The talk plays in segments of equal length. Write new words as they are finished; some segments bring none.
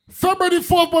February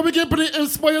 4th, but we get pretty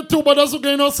inspired too, but that's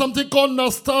going on something called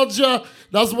nostalgia.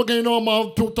 That's what going on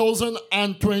about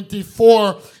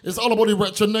 2024. It's all about the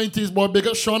retro 90s, boy. Big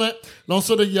up Shaunette, long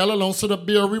to the Yella, long to the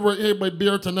beer. We were here by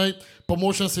beer tonight.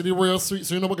 Promotion City Royal Sweet.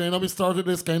 So you know we're going to be started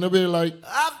this kind of way like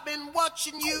I've been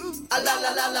watching you a la la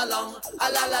la la long,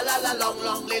 a la la la la long,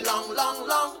 long, long, long,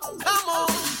 long. Come on,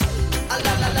 a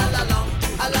la la la la long,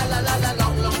 a la la la la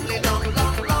long, long, long,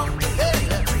 long, long. Hey,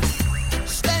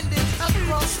 standing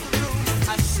across the room,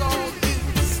 I saw you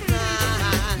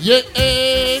smile. yeah.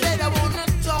 Said I wanna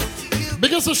talk to you.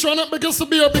 Biggest of Shaunette, biggest of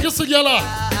beer, biggest of Yella.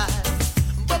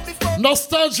 But before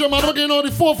Nostalgia, man. We're going on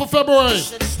the 4th of February,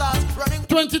 it starts running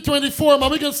 2024,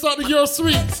 man. We can start the year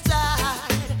sweet.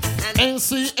 inside, and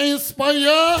NC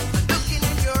Inspire. looking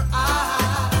in your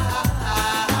eyes.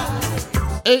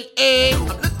 Hey, hey. I'm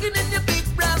looking in your big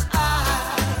brown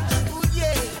eyes. Ooh,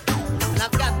 yeah. And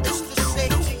I've got this to say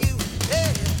to you.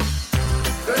 Hey,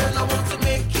 girl, I want to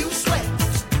make you sweat.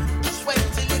 Sweat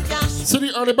till you can't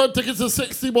City early bird tickets is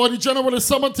 60, boy. The general is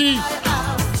 70.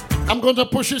 I'm going to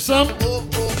push it some. oh.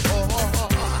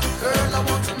 Girl, I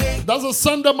want to make That's a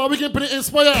Sunday, man. We can pretty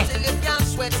inspire. till you can't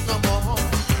sweat no more.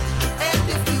 And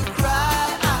if you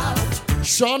cry out,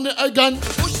 Shaunette again.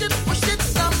 push it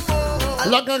some more.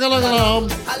 Long. La la la la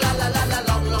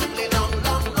long, long,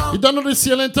 long. You don't know the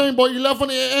ceiling time, but 11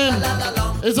 a.m.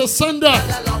 It's a Sunday.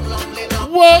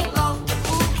 Long. What?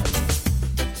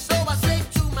 So I say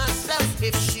to myself,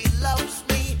 if she loves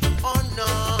me or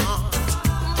not.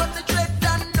 But the dread I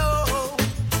know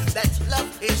that love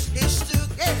is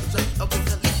together.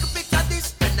 With a little bit of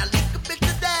this and a little bit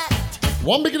of that.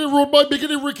 One biggity road boy,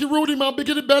 biggity Ricky Rudy, man.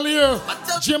 Biggity Bellier.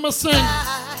 Jameson.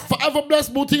 Forever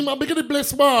blessed booty, man. Biggity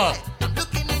Bliss Bar. I'm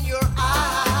looking in your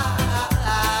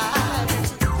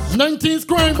eyes. 19th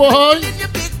crime, boy. In your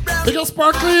big brown Big up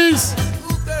Sparklies.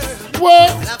 ooh, girl.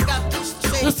 What? And I've got this to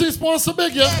say. This is sponsor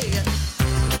big, yeah. Hey,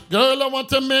 Girl, I want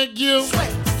to make you.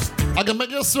 sweat. I can make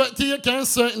you sweat till you can't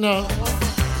sweat now.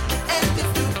 And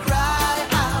if you cry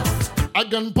out, I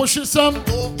can push it some.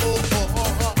 oh.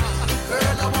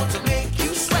 Girl, I want to make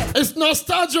you sweat. It's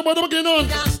nostalgia, but I'm going on.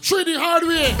 Treat it hard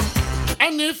way.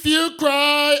 And if you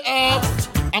cry out,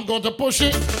 I'm going to push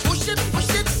it. Push it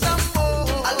some more.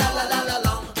 A la la la la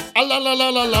long. A la la la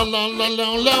la la la la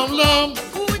la la la.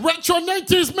 Retro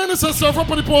 90s minutes and stuff up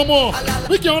on the promo.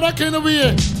 We get on that kind of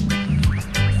way.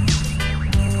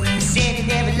 Said you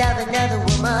never love another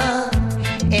woman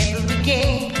ever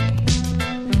again.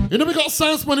 You know we got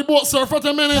Sans Money Boat Surf for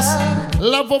 10 minutes.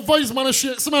 Love her voice, man, and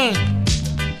shakes, man.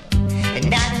 And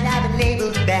now that I've been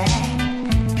labeled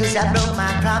bad, cause I broke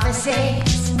my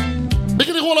promises. Big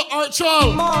in the whole of Art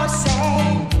Child. More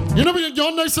sad, You know we get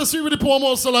on nice and sweet with the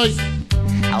promo, so like.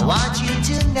 I want you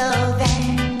to know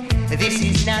that this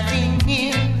is nothing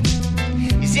new.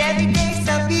 Cause every day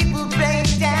some people break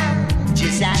down,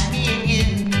 just like me and you.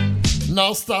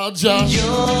 Nostalgia. You're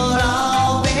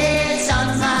always on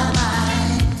my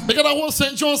mind. Big in that whole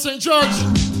St. John, St. George.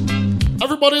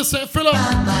 Everybody in St. Philip.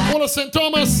 Whole of St.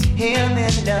 Thomas. Him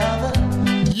and lover,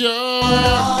 Yeah.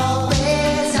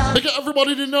 always on. Big up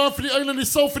everybody in the north of the island, the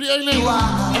south of the island.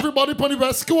 Everybody on the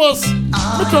west coast.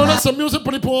 We turn on some music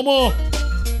for the promo.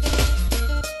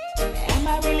 Am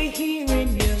I really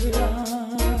hearing you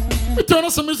wrong? We turn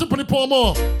on some music for the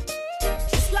promo.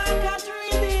 Just like I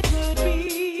dreamed it would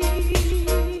be. I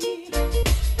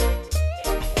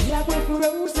feel like we're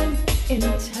frozen in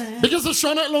time. Because the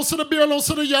Shaunette, low to the beer, low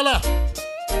to the Yella.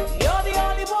 You're the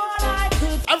only one I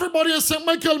could. Everybody in St.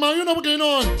 Michael, man, you know what's going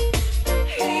on.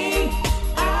 Hey,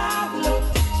 I've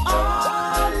looked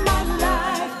all my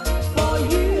life for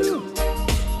you.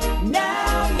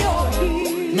 Now you're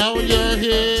here. Now you're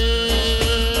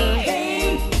here.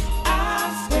 Hey,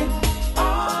 I've spent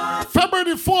all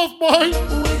February 4th, boy.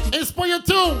 Inspire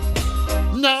 2.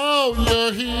 Now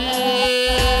you're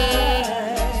here.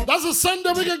 That's a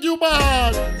Sunday we can do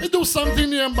bad. We do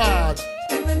something here bad.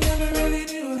 and I never really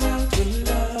knew how to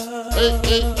love. Hey,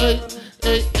 hey, hey,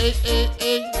 hey, hey, hey,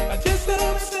 hey. I just don't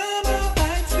understand how I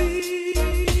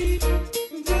sleep.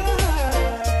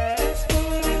 Just for a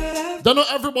little love. Don't know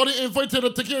everybody invited. The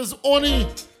ticket is only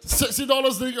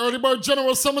 $60 the early bird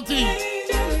general 70.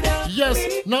 Yes,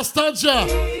 nostalgia.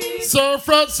 Sir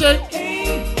Fred say,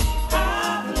 Hey,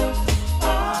 I've looked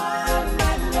all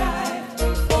my life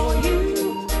for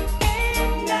you,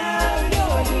 and now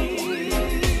you're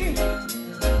here.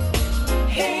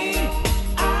 Hey,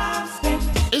 I've spent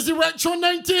is the retro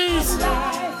 90s.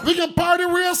 life We can party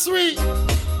real sweet.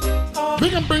 We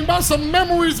can bring back some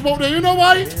memories about there. You know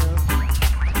why?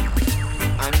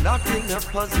 I'm not in a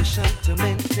position to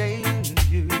maintain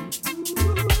you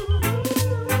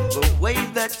the way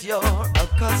that you're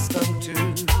accustomed to.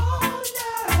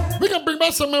 bring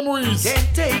back some memories.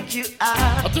 Can't take you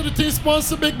out. I tell the team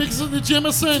sponsor big because of the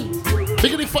Jameson.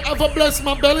 Biggity forever bless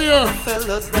my belly here.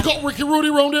 Fellas, We got Ricky Rudy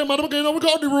round there, man. Okay, now we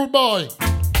got the rude boy.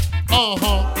 I'm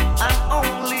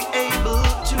only able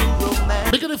to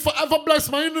romance Biggity forever bless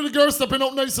my. You know the girl stepping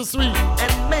up nice and sweet.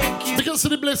 and make you Because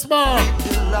of the bliss bar.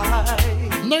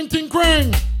 delight. 19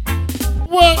 Krang.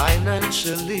 What?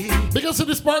 Financially, Because of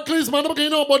the sparklies, man. Okay,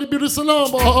 now about the beauty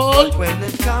salon, boy. when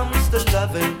it comes to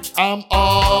loving, I'm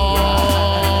all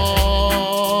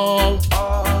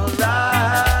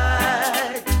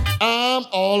alright. I'm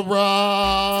all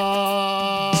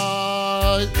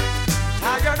right.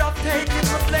 Tired of taking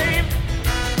the blame.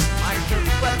 Might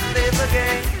as well live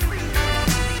again.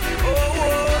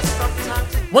 Oh,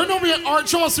 sometimes We know we at Art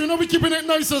Choice, we know we keeping it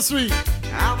nice and sweet.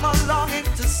 I'm a longing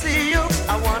to see you.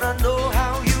 I wanna know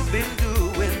how you've been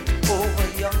doing over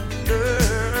yonder.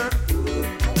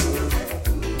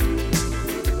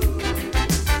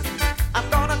 I'm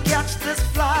gonna catch this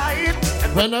flight,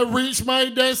 and When I reach my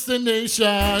destination.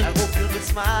 I hope you'll be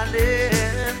smiling.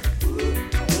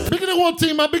 Big the whole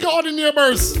team, man. Big all the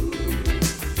neighbors. I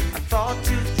thought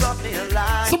you'd drop me a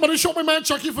line. Somebody show me man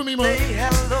Chucky for me, man. Say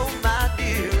hello, my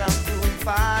dear. I'm doing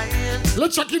fine.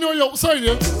 Let Chucky know you're outside,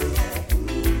 yeah.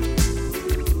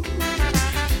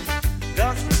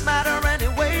 Doesn't matter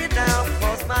anyway now,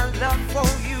 cause my love for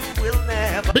you will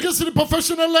never. Because of the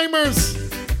professional limers.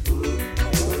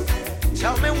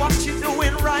 Tell me what you're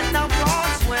doing right now,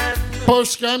 cause when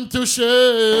Push came to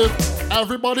shove.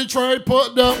 Everybody try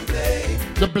put the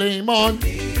blame on.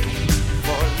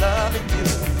 for loving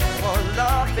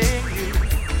you,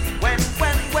 when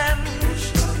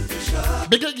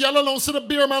Big up Yella, don't see the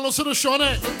beer, man. Don't see the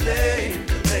Shaunette.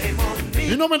 blame on me.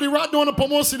 You know when they rap doing the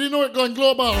promotion, they know it going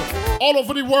global. All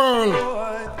over the world.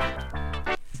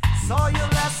 Saw you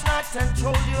last night and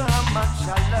told you how much I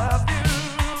love you.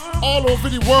 All over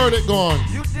the world it gone.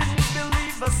 You didn't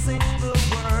believe a single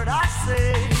word I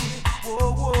say.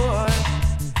 Whoa, whoa.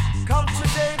 Come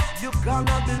today, you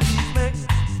gonna believe me.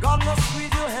 Gonna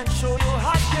squeeze you and show you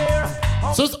how I care.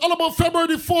 Oh, So it's all about February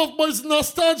the 4th, boys.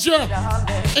 Nostalgia.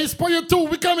 darling. Inspire 2,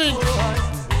 we coming.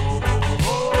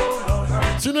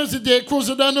 Soon as the day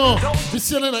cruiser down now, we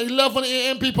selling at 11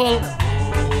 a.m. people. Oh,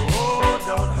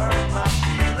 don't hurt my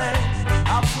feeling.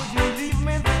 How could you leave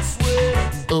me this way?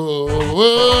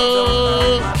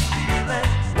 Oh, My feeling.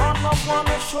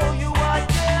 Wanna show you I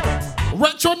care.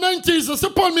 retro 90s, that's the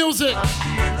pop music.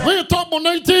 When you talk about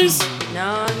 90s,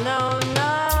 No, no, no.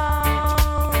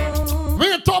 when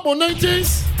you talk about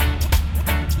 90s,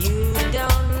 You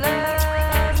don't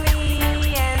love me,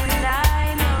 and I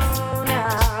know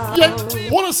now. yeah,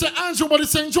 wanna say Andrew, but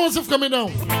it's St. Joseph coming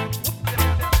down.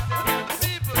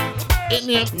 It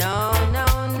name. No, no,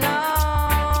 no.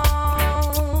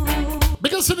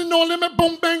 Because of the no limit,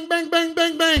 boom, bang, bang, bang,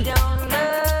 bang, bang. Don't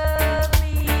love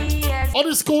me as All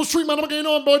this cool street, man, I'm getting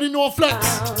on, body, no flex.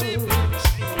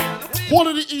 Whole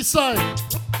of the east side.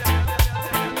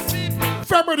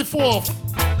 February 4th.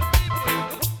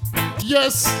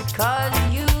 Yes. cause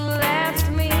you left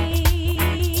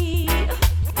me,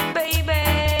 baby.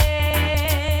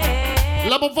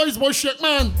 Love a voice, boy, shake,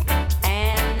 man.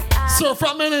 And I Sir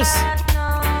Frat Menace. got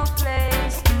no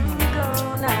place to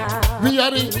go now. We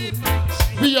are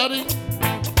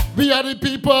the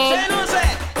people.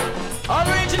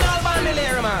 Original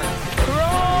bandolero man.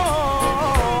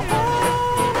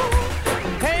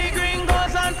 Hey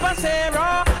gringos and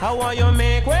pasero, how want you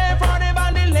make way for the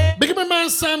bandolero? Big up my man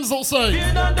Sam's outside.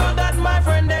 You don't do that, my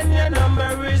friend, then your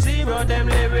number is 0. Them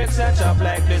lyrics set up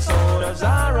like the soul of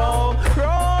Zorro.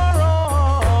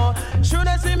 Should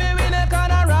I see me in a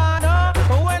Colorado?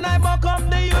 When I buck up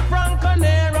the youth from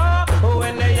Conero.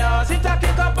 When they all sit a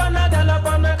kick up another lap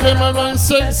on the Came around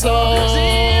say so.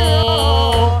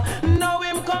 now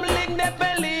him come lick the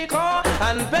Pelico,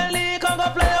 and Pelico go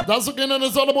play up. That's again, and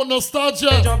it's all about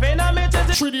nostalgia. Jump in a minute,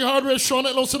 3D hardware,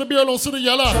 Shaunette, don't see the beer, don't see the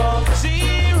Yella.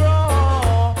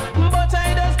 0. But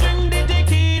I just drink the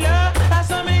tequila. I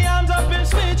saw me hands up in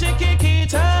sweet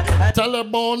chiquita. I Tell the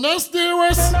bonus,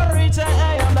 dearest. don't reach a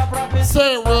high on the prophet.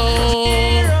 Zero.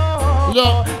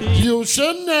 Look, you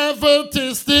should never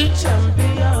taste it.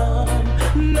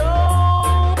 Champion,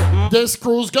 no, This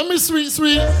cruise got me sweet,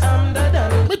 sweet. I'm the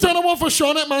done. Me turn it on for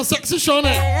Shaunette, man, sexy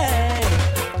Shaunette.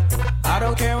 I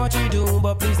don't care what you do,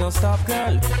 but please don't stop,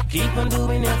 girl. Keep on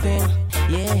doing your thing,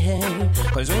 yeah.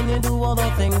 Cause when you do all the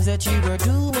things that you were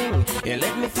doing, you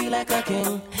let me feel like a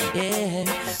king, yeah.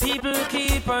 People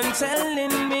keep on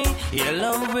telling me your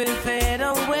love will fade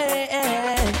away,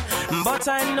 but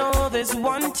I know this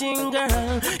one thing,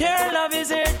 girl. Your love is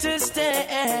here to stay.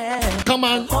 Come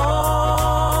on. Hold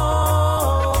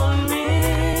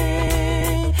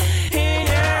me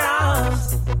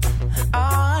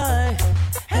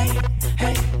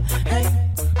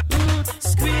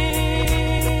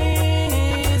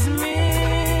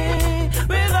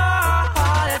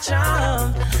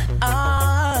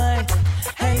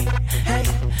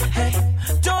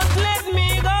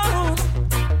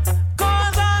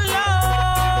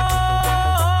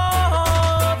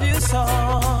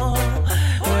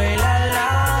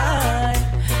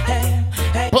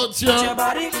your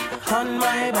body on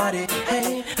my body,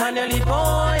 hey, and your lip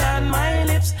on my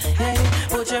lips, hey.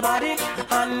 Put your body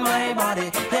on my body,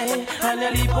 hey, and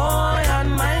your lip on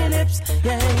my lips,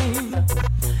 hey.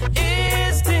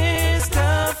 Is this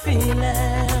the feeling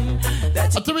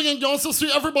that I think we can go so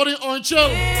sweet everybody on chill.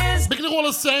 Making the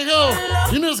whole say hill.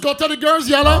 You know it's got to the girls,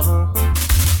 Yella.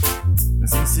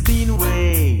 Since you've been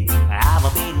away,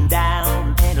 I've been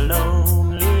down and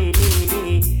lonely.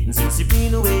 Since you've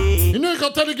been away, You know you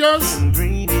got to the girls. I'm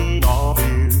dreaming of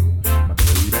you, my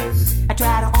baby. I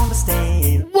try to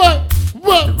understand What?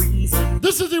 the reason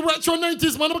This is the retro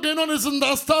 90s, man. What's going on is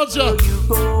nostalgia. you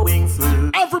going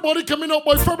through. Everybody coming up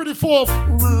by February 4th.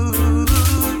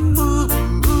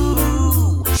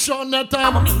 Shaunette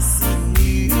time. Missing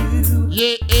you.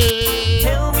 Yeah.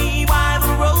 Tell me why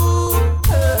the road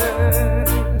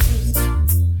hurts.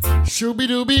 Shooby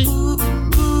dooby.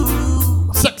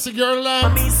 Sexy girl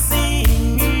lamb.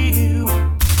 Missing you.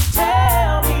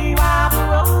 Tell me why the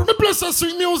road. Me play some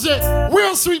sweet music.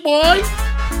 Real sweet boy.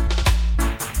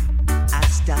 I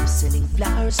stopped sending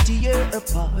flowers to your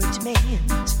apartment.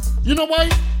 You know why?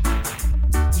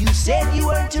 You said you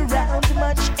weren't around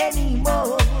much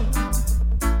anymore.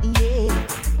 Yeah,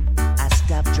 I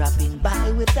stopped dropping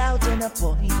by without an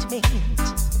appointment.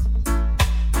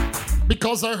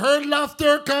 Because I heard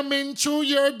laughter coming through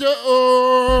your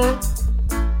door.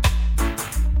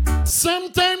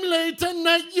 Sometime late at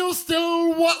night you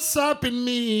still WhatsApping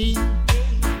me.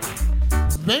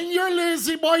 When your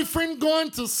lazy boyfriend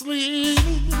going to sleep.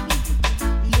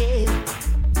 Yeah,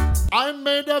 I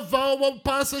made a vow of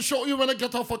pass and show you when I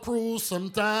get off a cruise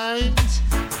sometimes.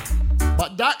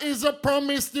 But that is a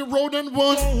promise the road and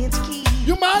one. can't keep.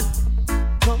 You mad?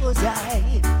 Cause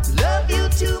I love you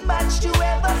too much to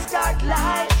ever start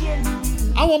liking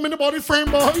you. I want me the body frame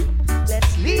boy.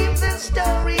 Let's leave the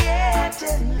story at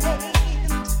an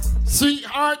end.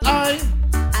 Sweetheart, I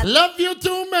love you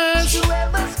too much. To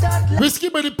ever start liking Whiskey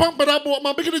by the pump, but I bought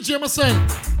my bigger the Jameson.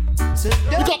 so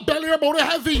You don't got belly about it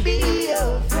heavy. be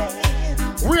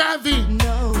afraid. We're heavy.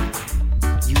 No,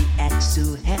 you act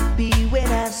so happy when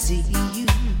I see you.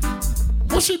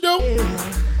 What she do?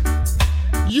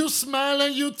 You smile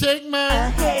and you take my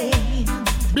Hey,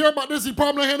 beer, about this the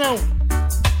problem here now.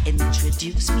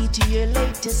 introduce me to your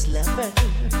latest lover.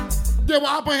 Yeah, what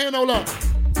happened here now, look?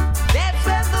 That's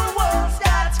when the world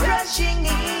starts crushing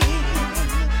in.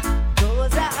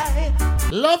 Cause I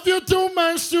Love you too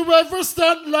much to ever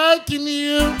start liking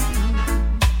you.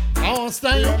 I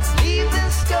understand you. let's leave the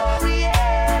story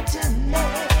at an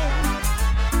end.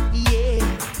 Yeah,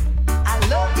 I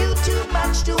love you too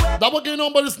much to ever. That what going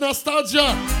on, but it's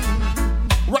nostalgia.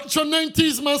 Retro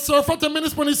 90s, man, sir. 40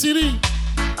 minutes on the CD.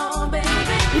 Oh, baby,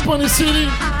 You on the CD.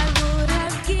 I would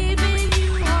have given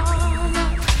you all of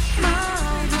my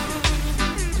heart,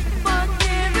 but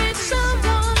there is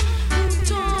someone who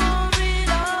tore it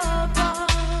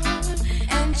apart,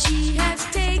 and she has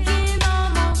taken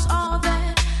almost all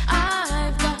that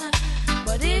I've got.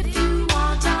 But if you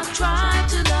want, I'll try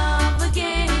to love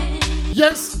again.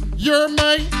 Yes, you're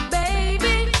mine.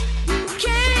 Baby, you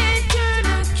can't turn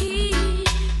a key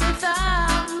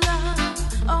without love.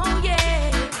 Oh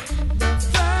yeah, the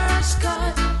first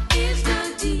cut is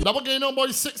the deed. That what going on, boy.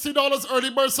 $60 early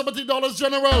bird, $70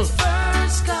 general.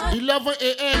 First cut, 11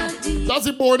 a.m. That's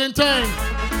the boarding time.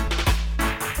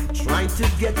 Trying to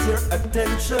get your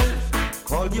attention.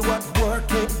 Call you at work,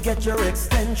 can't get your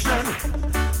extension.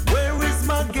 Where is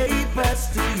my gate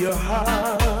pass to your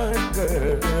heart,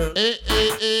 girl?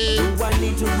 Do I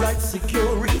need to write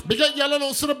security Big up Yella,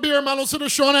 don't see the beer, man, don't see the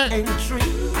Shaunette. entry?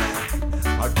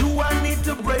 Or do I need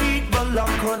to break the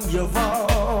lock on your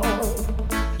vault?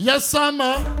 Yes,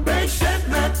 Sama. Patient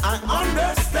man, I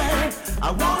understand.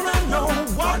 I wanna know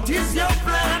what is your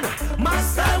plan.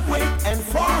 Must I wait and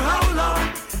for how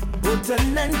long? Put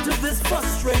an end to this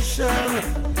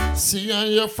frustration. See you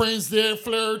and your friends there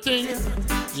flirting.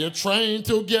 You're trying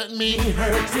to get me.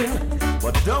 Hurting,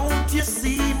 but don't you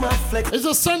see my flex? It's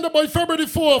a Sunday by February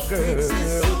 4th.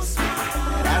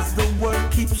 As the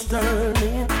world keeps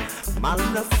turning, my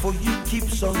love for you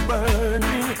keeps on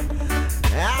burning.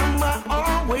 Am I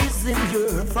always in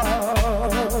your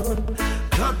thought?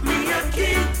 Cut me a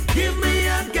key, give me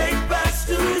a gate pass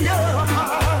to your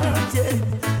heart. Yeah.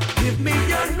 Give me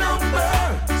your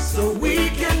number so we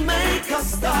can make a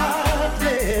start.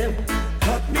 Yeah.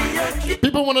 Cut me a key.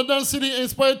 People want to dance city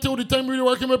inspired to the time we're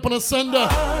working with on a Sunday.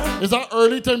 Is that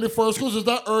early time? The first school is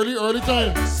that early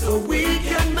time? So we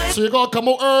can make. So you gotta come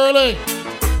out early.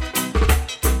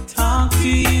 Talk to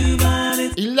you about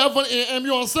it. 11 a.m.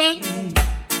 You understand?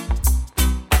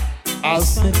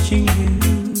 As Touching you.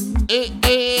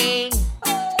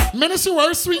 Ministry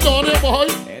work sweet down there, boy.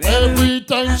 Every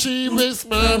time she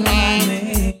whisper my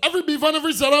name. Every beef and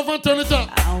every set of turn it up.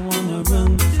 I wanna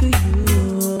run to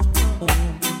you.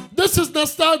 This is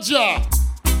nostalgia.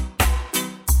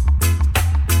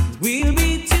 We'll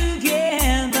be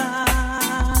together,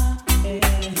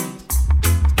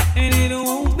 and it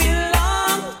won't be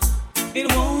long. It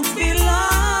won't be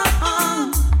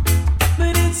long,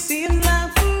 but it seems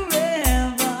like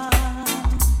forever.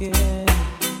 Yeah.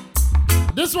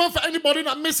 This one for anybody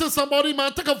that missing somebody,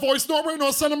 man. Take a voice note right now.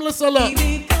 Send them listen up.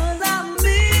 Because I'm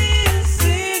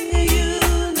missing you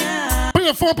now. Put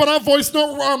your phone on that voice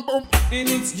note. And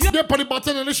it's just They put the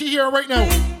button and she here right now.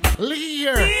 Look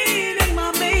here. feeling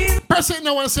my baby. Press it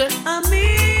now and say. I'm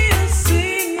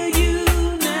missing you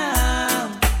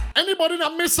now. Anybody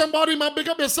that miss somebody, man, big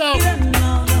up yourself.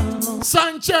 No.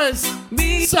 Sanchez.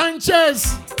 Me.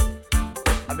 Sanchez.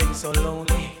 I've been so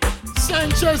lonely.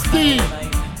 Sanchez D.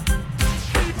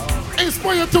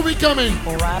 Inspire till we coming.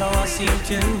 Why do I seem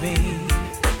to be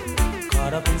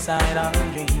caught up inside our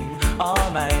dream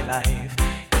all my life?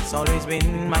 It's always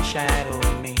been my shadow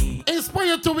and me.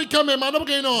 Inspire till we coming, man. What's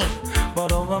going on?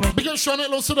 But over me, Big up Shaunette,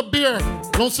 lost to the beer,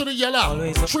 lost to the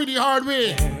Yella, treat the hard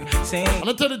way. say, And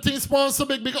I tell the team sponsor,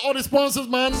 big up all the sponsors,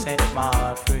 man. set my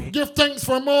heart free. Give thanks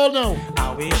for them all now.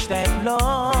 I wish that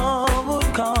love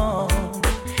would come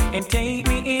and take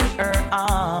me in her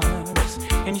arms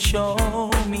and show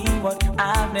me what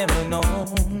I've never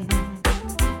known.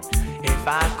 If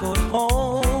I could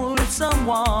hold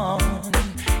someone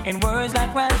in words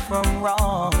like right from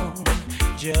wrong,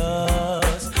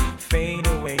 just fade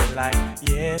away like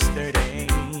yesterday.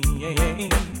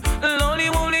 Lonely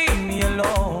won't leave me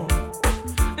alone.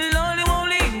 Lonely won't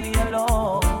leave me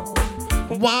alone.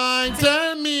 Why,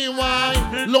 tell me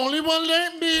why, lonely won't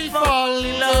let me fall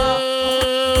in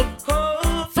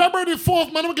love. February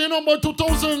 4th, man, I'm getting on by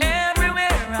 2000. Everywhere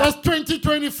That's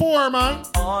 2024, man.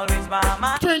 always by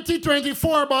my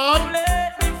 2024, man.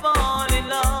 let me fall in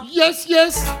love. Yes,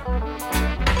 yes.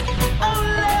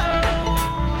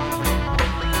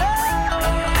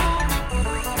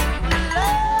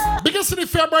 Because of the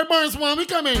February Burns, man, we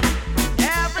coming.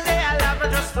 Every day I love her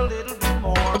just a little bit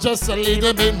more. Just a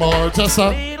little bit more, just a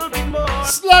Little bit more.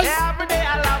 slice. Every day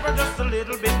I love her just a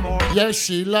little bit more. Yes,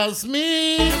 she loves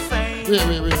me. Same.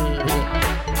 Wait.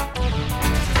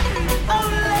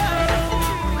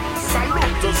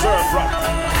 Salute to Surf Rock.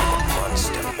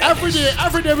 Every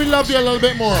day we love you a little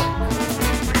bit more.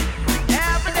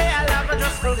 Every day I love her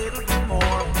just a little bit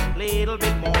more. Little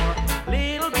bit more.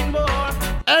 Little bit more.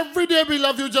 Every day we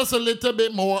love you just a little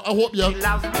bit more. I hope you She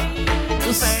loves me the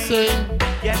the same. same.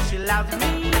 Yes, she loves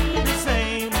me the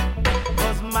same.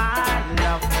 'Cause my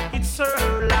love, it's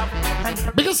her love. And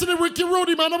her Because of the Ricky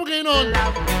Roadie, man, I'm going on.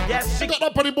 love. Yes, she Got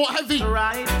that on the boat heavy.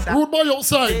 right Rude boy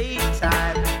outside.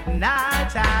 daytime,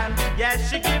 nighttime. Yes,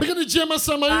 she gives Because of the gym and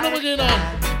summer, you know what's going on.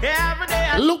 every day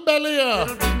a Look belly little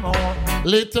here. bit more.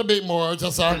 Little bit more,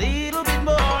 just a Little bit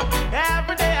more.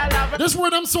 Every day I love her. This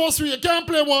word I'm so sweet. You can't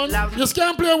play one. You just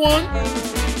can't play one.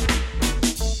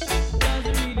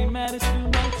 Doesn't really matter too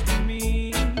much to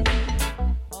me.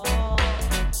 Oh,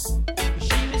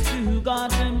 she was too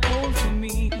goddamn old for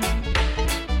me.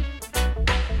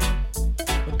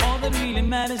 But all that really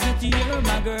matters is that you're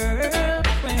my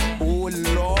girlfriend. Oh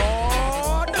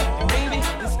Lord. And baby,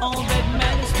 it's all that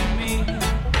matters to me.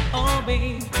 Oh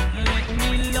baby, let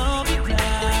me love you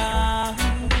down.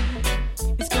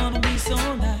 It's gonna be so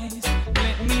nice.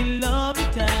 Let me love you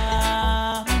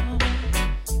down.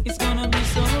 It's gonna be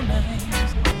so nice.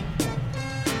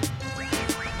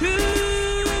 Ooh,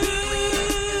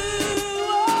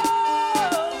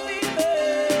 oh,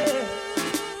 baby.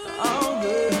 Oh,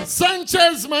 girl.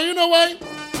 Sanchez, man, you know why?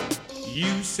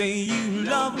 You say you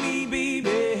love me,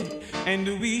 baby,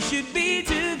 and we should be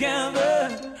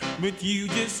together, but you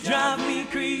just drive me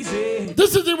crazy.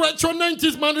 This is the retro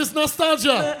 90s, man. It's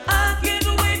nostalgia. I can't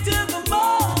wait till the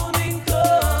morning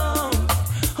comes.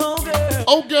 Oh, girl.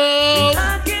 Oh, girl.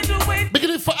 I can't wait. Begin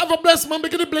it forever blessed, man.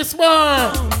 Begin it blessed,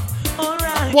 man. All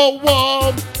right.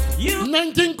 Whoa. You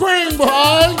 19 cream, boy.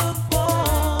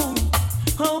 oh,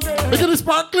 girl. Begin it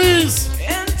sparklies.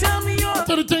 And tell me you're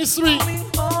Tell the thing sweet. coming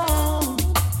home.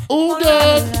 Oh,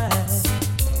 girl.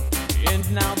 And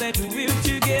now that we're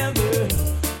together,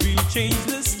 we change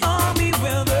the stormy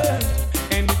weather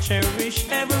and we cherish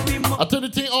every I moment tell the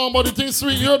thing on, but the thing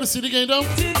sweet. You heard the city game down?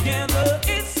 together.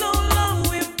 It's so long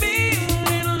we've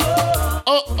been in love.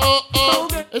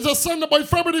 It's a Sunday by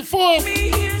February 4th.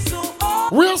 Be here so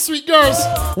often. Real sweet girls.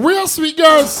 Real sweet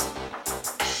girls.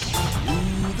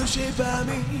 The shape of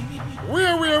me.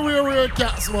 Real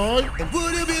cats, boy. And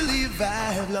would you believe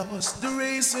I have lost the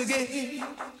race again?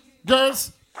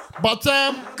 Girls, But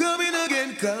Coming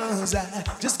again, cause I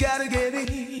just gotta get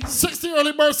in. 60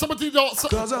 early bird, 70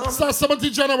 start 70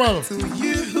 general. To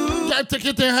you, Get a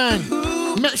ticket in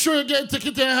hand. Make sure you get a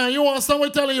ticket in hand. You want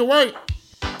someone telling you, right?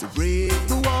 to break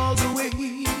the walls away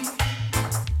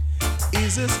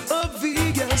is as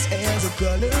obvious as the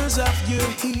colors of your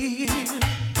hair.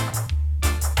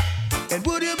 And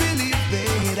would you believe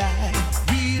that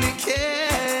I really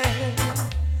care?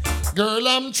 Girl,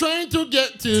 I'm trying to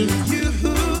get to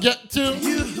You, get to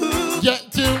you.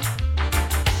 get to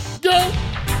girl.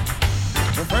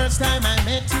 The first time I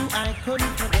met you, I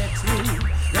couldn't forget you.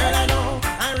 Girl, I know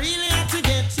I really had to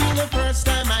get you. The first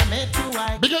time I met you,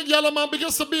 I Big up Yella, man, big up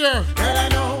Sabir. girl, I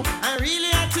know I really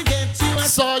had to get you. I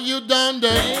Saw you down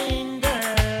there. plain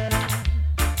girl.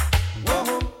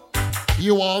 Whoa,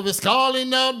 You always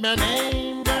calling out, man.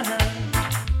 plain girl.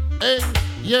 Hey,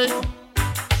 yeah.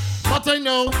 But I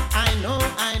know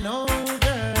I know,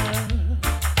 girl.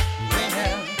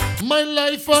 Well, my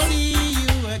life. see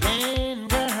you again,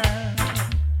 girl.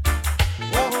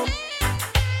 Whoa,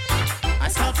 I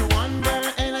start to wonder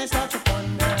and I start to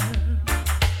ponder.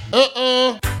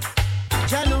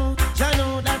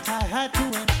 Jano that I had to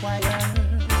inquire.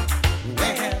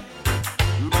 Well,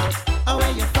 but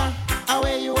where you from?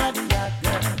 Where you are the yard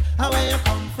girl? Where you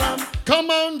come from? Come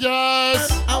on, guys.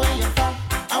 Where you from?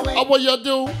 Where How will you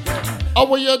do? How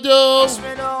will you do?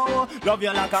 Me know, love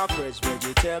you like a fresh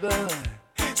vegetable.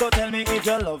 So tell me if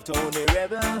you love Tony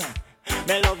Rebel.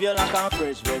 Me love you like a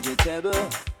fresh vegetable.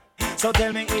 So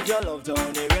tell me if you love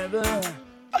Tony Rebel.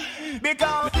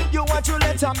 Because you want to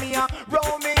let me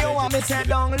roll me, you want me say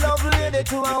down love lady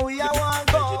to and we are one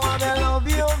go. And I love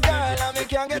you girl and me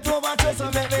can't get over to,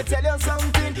 so make me tell you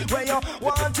something where you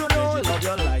want to know. Love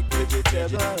you like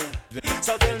vegetable.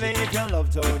 So tell me if you love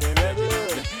Tony Rebel.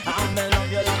 And me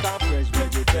love you like a fresh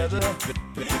vegetable.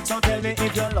 So tell me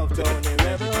if you love Tony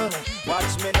Rebel.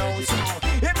 Watch me now, so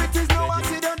if it is no, I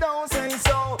sit down, don't say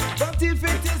so. But if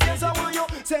it is yes, I want you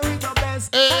say we the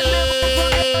best.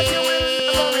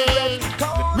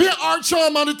 We are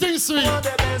charm on the thing sweet.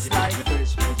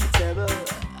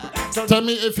 So Tell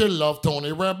me if you love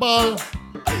Tony Rebel.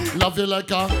 Love you like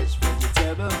a.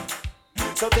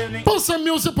 So tell me. Put some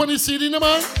music on the CD, no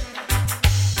man.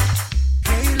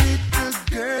 Hey, little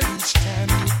girl, each time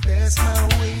you pass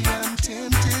my way, I'm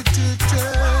tempted to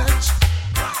touch.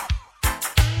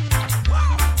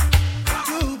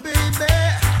 Oh, baby.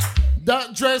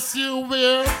 That dress you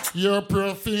wear, your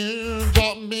perfume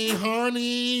got me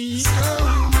horny.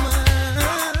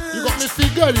 You got me feel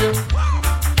good, yeah.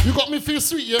 You got me feel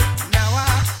sweet, yeah. Now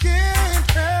I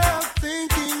can't help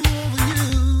thinking of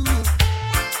you.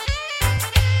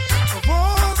 Of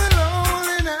all the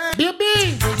lonely nights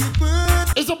Baby, you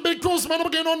put. it's a big cruise, man. I'm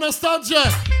getting on nostalgia.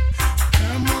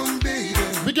 Come on, baby,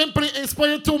 We can play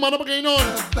Inspired 2, man. I'm getting on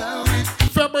about it.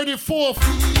 February 4th.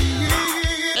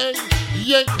 Hey,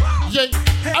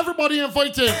 yeah. Everybody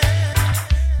invited.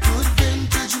 Good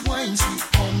vintage wine, sweet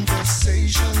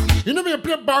conversation. You know me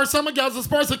play bars, some guys, as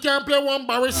far as you can't play one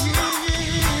bars.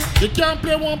 You can't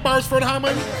play one bars for the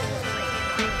Hammond.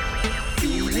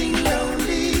 Feeling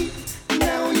lonely,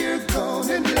 now you're gone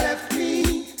and left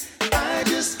me. I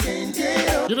just can't get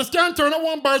up. You just can't turn up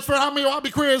one bars for Hammond, you'll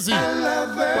be crazy. I love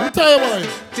her. Let me tell you why.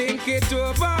 Think it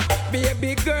over,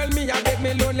 baby girl, me I beg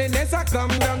me loneliness I come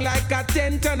down like a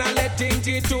 10-ton and let think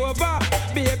it over.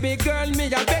 Baby girl, me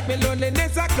I beg me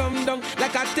loneliness I come down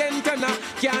like a 10-ton and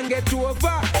can't get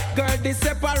over. Girl, this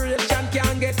separation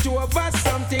can't get over.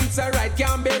 Some things are right,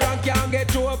 can't be wrong, can't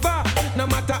get over. No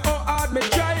matter how hard me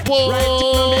try, Whoa.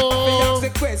 right to me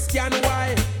ask the question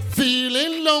why.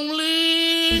 Feeling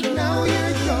lonely. Now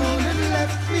you're gone and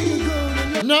left me, gone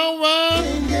and left Now,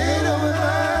 me. Get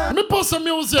over. let me put some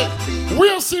music. We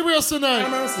are serious tonight.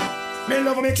 Me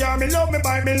love me car, me love me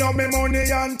bike, me love me money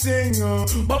and thing.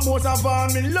 But most of all,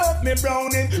 me love me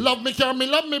browning. Love me car, me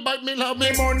love me bike, me love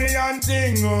me. Me money and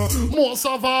thing. Most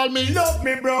of all, me Love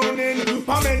me browning.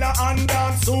 Pamela and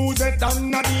Dan, Suzette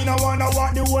and Nadine. I wanna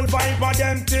what the whole vibe of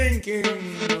them thinking.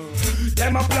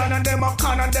 Them a plan and them a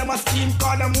con and them a scheme.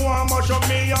 Cause them want much of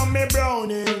me and me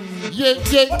browning. Yeah.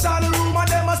 But all the rumor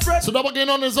them a spread. So that what going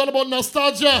on is all about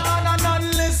nostalgia. And not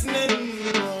listening.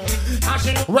 And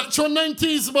she Retro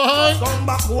 90s, boy. come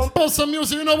back home. Put some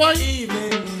music, you know why?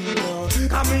 Evening.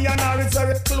 And me and her is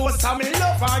very close. And me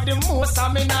love her the most.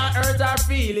 And me not hurt her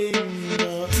feeling.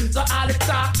 So all the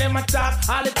talk, them a talk.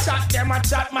 All the chat, them a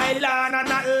chat. My land and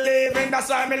not living. That's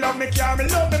why me love me car, me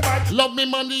love me bike. Love me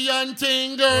money and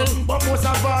thing, girl. But most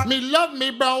of all, Me love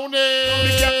me brownie.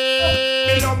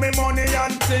 me love me money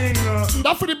and thing.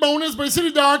 That for the brownies, but you see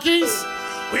the darkies?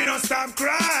 We don't stop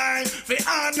crying. For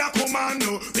all the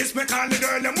commando. This me call the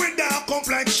girl them with dark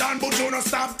complexion, but you don't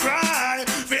stop crying.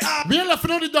 For all Me left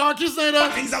in the darkest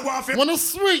night. things I want for Wanna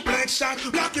sweet.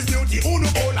 complexion. Black is beauty. Uno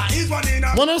cola is one in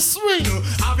a. Wanna sweet.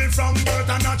 Having from birth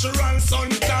a natural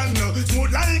suntan.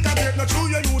 Smooth like a grape, not true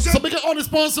you use it. So big all the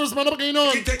sponsors, man. I'm going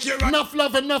on. Enough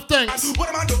love, enough thanks. What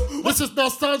am I do? This is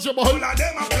nostalgia, boy. All of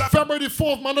them are black. February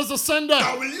 4th, man. There's a sender.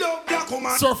 I will love black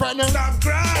woman. Surf right now. Stop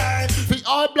crying. For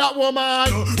all black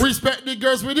woman, respect the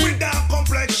girls with it. With that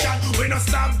complexion, we don't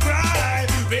stop crying.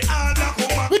 We all black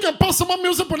woman. We can post some more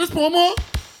music for this promo.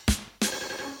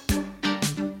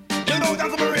 You know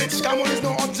that for rich, come on, is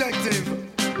no objective.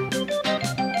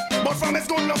 But from its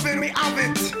good loving, we have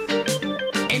it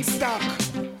in stock.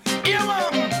 Yeah,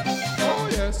 man. Oh,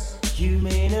 yes. You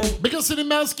may not Biggest to the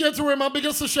man scared to wear my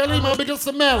biggest to Shelly, my biggest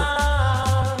to Mel.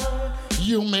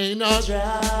 You may not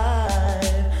drive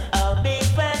a big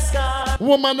fast car.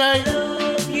 woman I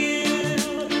Love you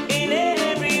in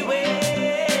every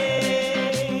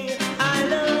way. I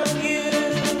love you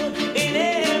in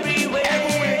every way.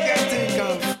 Everywhere you can think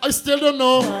of. I still don't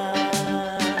know.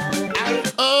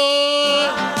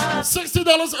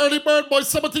 $60 early bird boy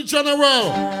 70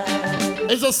 General.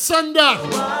 It's a Sunday.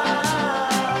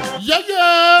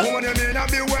 Yeah. Woman, you need to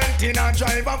be wealthy and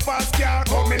drive a fast car.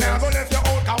 Come in and go left your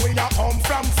own car, we not come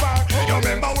from far. You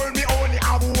remember when me only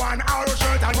have one hour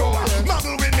shirt and you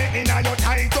muggle with me in your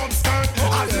tight up skirt.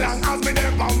 As long as me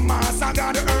never mass and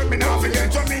down the earth, me not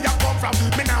forget where me you come from.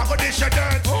 Me not go dish your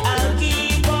dirt. I'll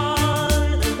keep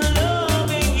on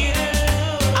loving you.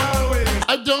 Always.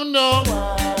 I don't know.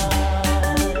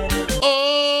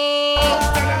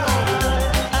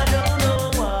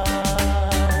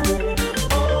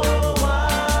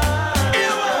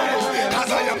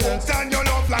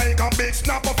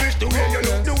 Snap a fish, the way you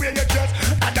look, the way you dress,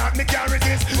 and that me carry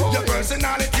this. Your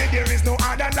personality, there is no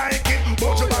other like it.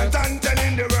 But you want and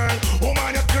telling the world,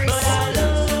 woman, you're Chris. But I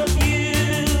love you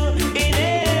in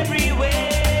every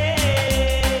way.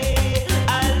 I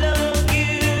love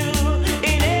you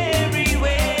in every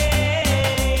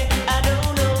way. I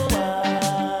don't know why.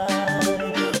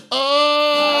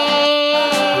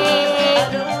 I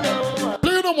don't know why.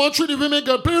 Play you don't want treat the women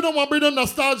girl. Play you don't want bring the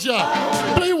nostalgia.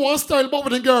 Play one style but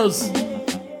with the girls.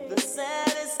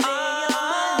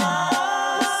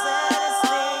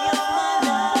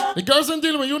 The girls ain't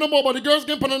dealing with you no more, but the girls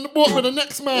getting put on the boat with the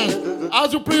next man.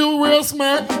 As you play you real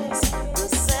smart.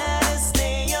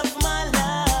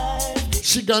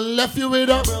 She gonna left you with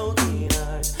up. Play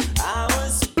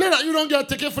that you don't get a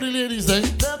ticket for the ladies, eh?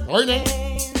 Alright then.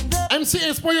 MC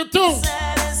Inspire too.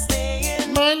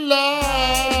 My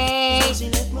life.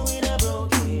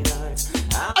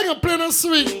 I can play that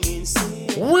sweet.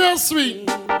 Real sweet.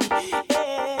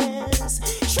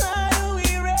 Try to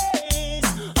erase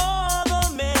all the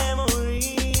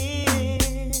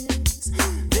memories.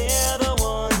 They're the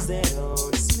ones that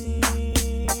haunt me.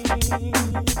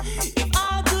 If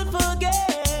I could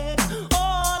forget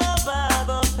all about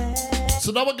the past.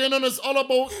 So now we're getting on is all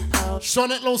about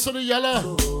Shaunette, Long to the Yella,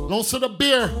 Long to the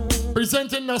Beer,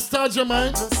 presenting nostalgia,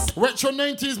 man. Retro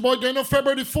 90s, boy, getting on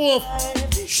February 4th.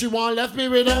 She won't left me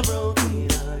with her.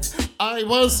 I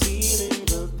was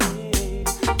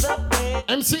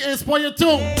MC Inspire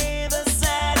 2.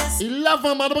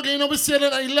 11, man, we're getting over here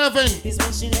at 11.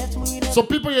 So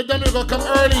people, you done, you're gonna come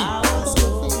early.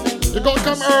 You're gonna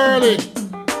come early.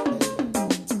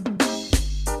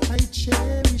 I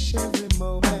cherish every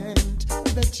moment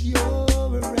that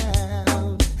you're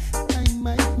around. I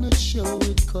might not show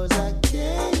it cause I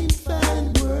can't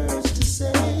find words to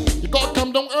say. You gotta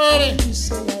come down early. You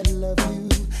say I love you,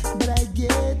 but I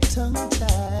get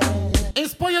tongue-tied.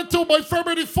 Inspire 2 by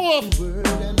February 4th. Word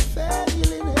and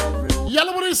failing every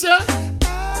Yella, what do you say?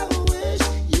 I wish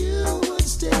you would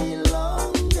stay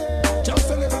longer. Just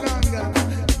a little longer.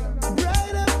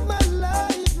 Bright up my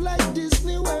life like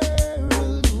Disney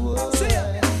World. Whoa.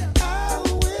 I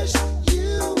wish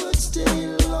you would stay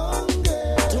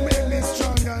longer. To make me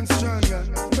stronger and stronger.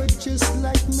 But just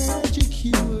like magic,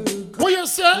 you were What you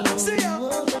say? See ya.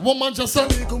 Woman just said,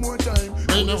 Take one more time.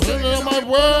 in the my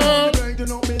world.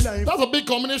 Brighten up me life. That's a big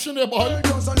combination there, boy.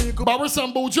 Just a little. Barris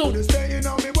and Bojo. Staying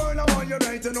on me world, I want you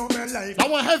brighten up my life. That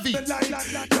one heavy. You're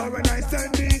a nice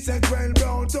and decent, well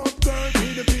brought up girl.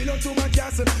 Be the pillow to my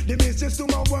castle, the mistress to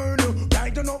my world.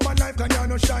 Brighten up my life, can you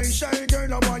no shy, shy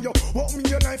girl. I want you walk me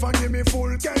your life and give me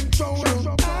full control.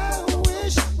 I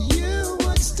wish you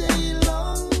would stay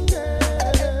longer.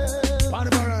 On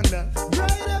the veranda.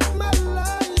 Bright up my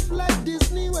life like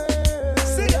Disney World.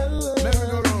 See ya. Let me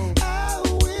go round. I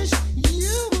wish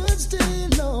you would stay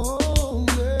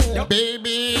longer.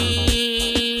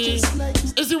 Baby. Just like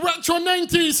Is it Retro 90s?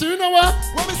 90s, you know what?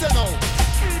 What we say now?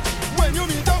 When you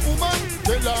meet a woman,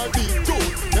 tell her the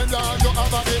truth. Tell her you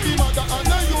have a baby mother and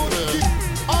a youth.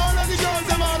 All of the girls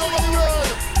them all over the world.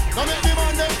 Now make the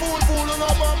man them fool and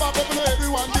up and back up and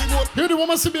everyone be good. Hear the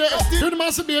woman say baby, hear the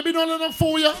man say baby, don't let them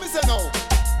fool you. What we say now?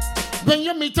 When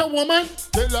you meet a woman,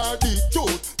 tell her the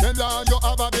truth. Tell her you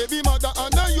have a baby mother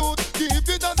and a youth. Keep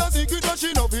it as a secret that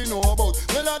she nothing know about.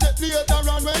 Tell her that later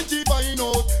on when she find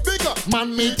out. Because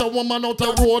man meet a woman out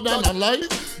the road and a lie.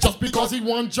 Just because he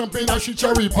want jump in and she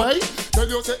cherry pie. Tell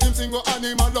you say him single and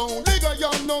him alone. Nigga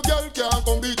young no girl can't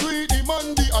come between him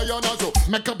and the iron and so.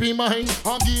 Make up in mind.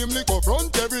 And give him liquor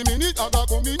front every minute. I got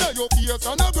come in your face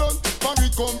and a grunt. For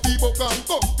it come people can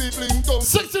come people in tongue.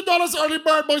 $60 early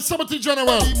bird by 70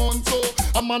 General.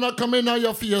 A man a come in on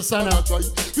your face and a try.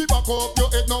 We back up your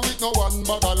head now with no one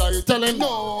bag of light. Tell him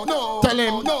no, no. Tell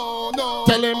him no, no.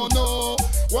 Tell him no.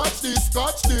 Watch this,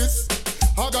 catch this.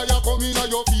 A guy a come in on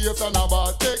your face and a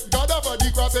bad take. God of a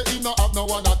dick say him no have no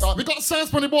one at all. We got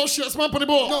sense on the boat, shit, man on the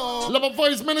boat. No. Level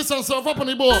voice, minutes and surf up on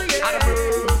the boat. If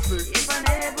I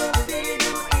never feel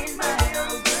you in my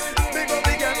arms again. Big up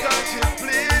the girl cause she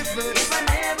please me. If I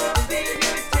never feel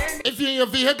you tender. If you're in your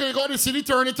vehicle, you got the city,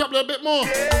 turn it up a little bit more.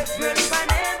 If I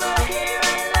never hear I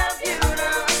love you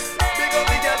now. Big up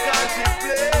the girl cause she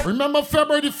please. Remember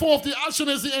February the 4th, the action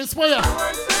is the Inspire.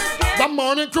 That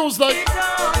morning cruise like.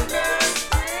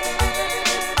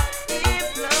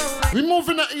 We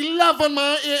moving at 11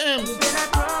 man a.m.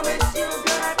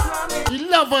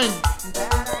 11.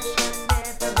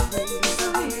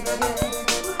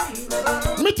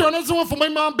 Me turn this one for my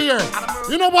man beer.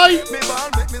 You know why? Me ball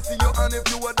make me see you and if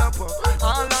you a dapper.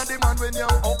 All of the man when you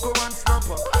uncle and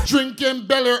snapper. Drinking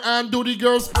Bel and do the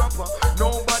girls proper.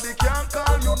 Nobody can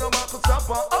call you no Marcus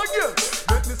Sapper. Oh yeah.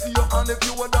 Make me see you and if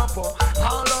you a dapper.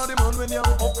 All of the man when you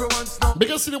uncle and snapper.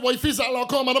 Because see the wifey's all out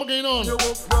come and I'm going on.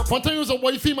 One time you was a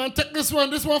wifey man, take this one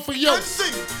for you. And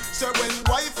sing. So when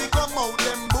wifey come out,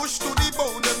 them bush to the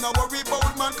bone. Them no worry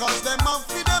about man cause them have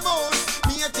for them own.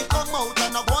 Me and come out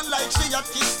and I one like she a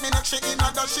kiss me neck she in a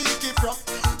that she keep from.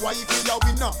 Wifey a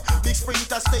winner, big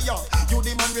sprinter stay on. You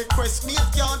the man request me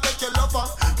can't take your lover.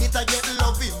 It a get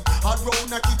loving, around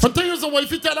a kitchen. One time you was a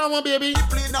wifey, tell that one baby.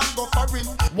 Plain and go for him.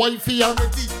 Wifey a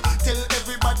ready, tell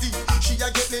everybody. She a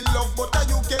get the love but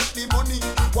you get the money.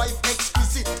 Wife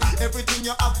exquisite, everything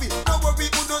you have it. No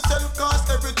worry who no sell cost,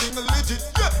 everything legit.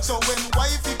 Yeah. So when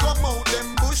wifey come out,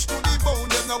 them bush to the bone.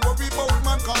 Them no worry about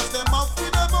man cause them off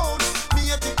with them own. Me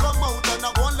at it come out and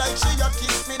I want like she a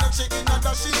kiss me neck she in and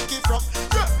that she keep from.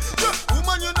 Yeah, yeah.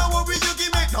 Woman you know what we you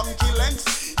give me donkey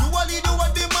lengths. You only do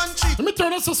what the man cheat. Let me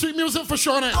turn on some sweet music for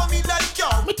Shaunette. Come in like you.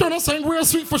 Let me turn on something real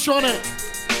sweet for Shaunette.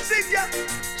 Sing ya.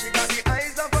 She got the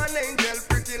eyes of an angel,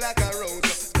 pretty like a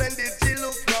rose. Splendid she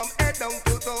look from head down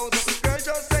to toes. Girl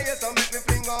just say yes and make me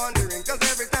finger on the ring. Cause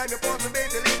every time you pause me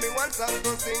baby leave me one song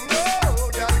to sing. No,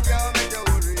 that can't make you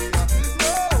worry.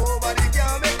 Nobody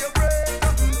can make you break.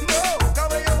 No, cause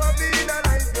when you have been a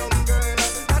nice young girl,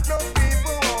 that no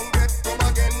people won't get come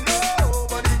again.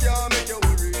 Nobody can make you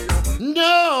worry.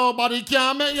 Nobody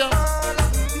can make you.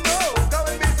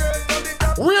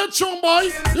 Real tune boy,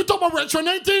 you talk about retro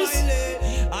 90s.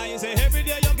 I say every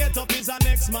day you get up is a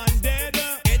next man dead.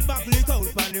 Head back lit out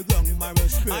on the ground, my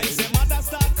respect. I say mother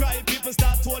start crying, people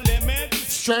start to limit.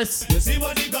 Stress. You see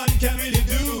what the gun can really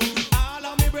do. All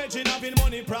of me bridging having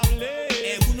money probably.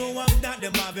 Hey, who know what that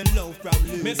them having love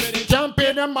probably. Me say they can't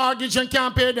pay them mortgage and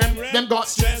can't pay them got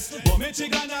stress. But me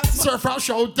chicken and surf out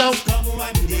shout out. Come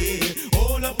one day,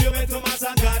 hold up your better mass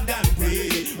and God and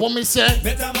pray. What me say?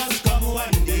 Better must come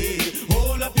one day.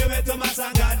 Up your better mass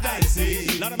and God I say.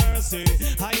 Lord of mercy.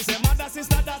 I say mother,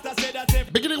 sister, daughter say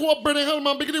that. Beginning whole Burning Hell,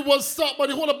 man. Beginning was stuck, but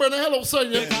the whole of Burning Hell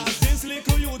outside, yeah. Because this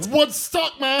little youth was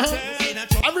stuck, man.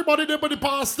 Everybody there but the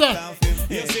pastor.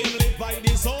 You see him live by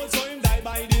this soul, so him die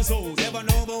by this soul. Never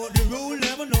know about the rule,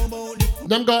 never know about the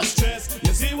them got stress.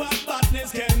 You see what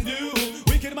badness can do.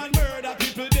 Wicked man murder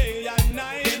people day and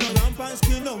night.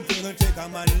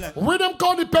 Rhythm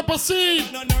called the pepper seed.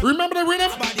 Remember the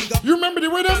rhythm? You remember the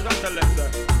rhythm?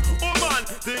 Woman,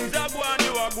 things are going,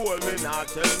 you are gold. Me not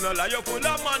tell no lie. You full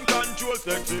of man control,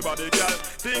 sexy body girl.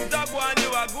 Things are going,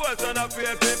 you are gold. So no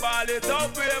fear to ball it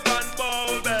up, wave and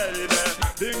bowl, baby.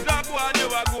 Things are going, you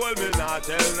are gold. Me not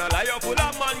tell no lie. You full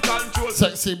of man control,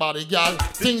 sexy body girl.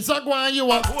 Things are going, you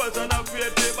are gold. So no fear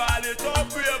to ball it up,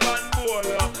 wave and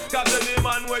bowl. Cause any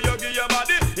man where you give your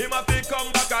body, he must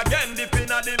come back again, dip in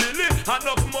the belly.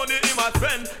 Enough money he must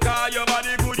spend. Cause your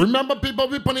body good. Remember, people,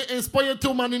 we put it Inspire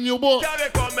 2 man in your book.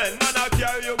 Carry comment, man, I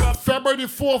carry you up. February the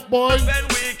 4th, boy.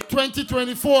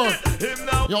 2024. Him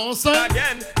now. You understand?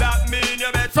 Again, that mean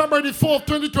you bet. February the 4th,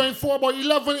 2024, boy,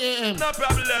 11 a.m. No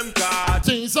problem, card.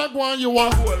 Things are going you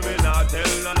are. Hold me not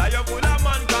tell no lie, you full of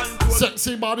man control.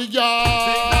 Sexy body,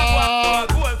 yeah.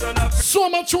 So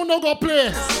much you no go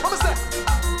play.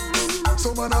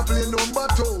 Some man a play number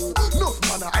 2. Enough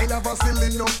man I never still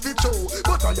enough to show.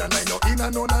 But I and I know in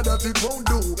and none of that it won't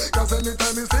do. Cause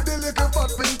anytime you see the little fat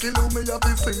pinky loo, me have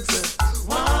to sing say,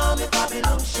 wow, me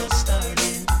Babylon should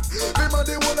starting. Me man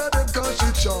the one of them cause she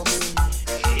charming.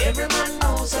 Every man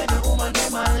knows that the woman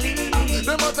them a lead.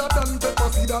 Them hotter than pepper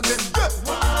seed again.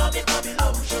 Wow, me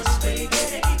Babylon should speak.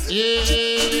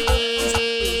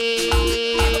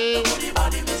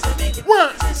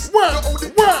 Work.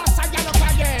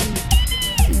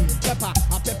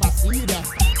 Pepper seed.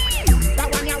 That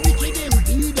one ya wicked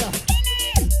indeed.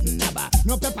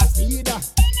 No pepper seed.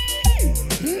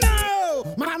 No,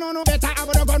 man, no better have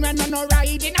no gun when no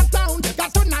ride in a town.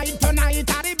 Cause tonight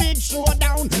are the big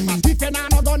showdown. If you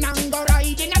no gun and go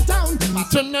ride in a town.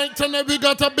 Tonight we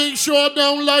got a big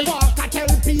showdown like. Walk, I tell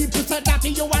people say that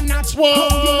you are not.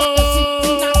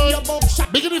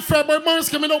 Big in the February months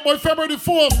coming up by February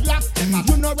 4th.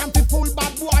 You know I'm full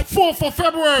bad boy. 4th of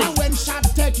February. And when shot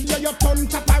take you, your turn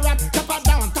kappa rat, kappa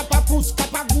down, kappa puss,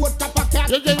 kappa goat, kappa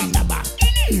cat.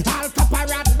 All kappa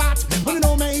rat bat. You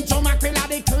know me, Joe Mackerel,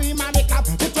 the cream and the cap.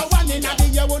 Put your one in the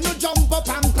year, when you jump up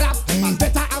and clap.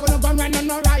 Better have no gun when you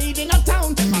no ride in a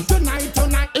town.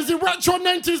 Tonight. Is it retro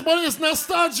 90s, but it's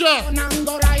nostalgia.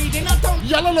 Go ride in a town.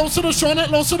 Yella, low to the Shaunette,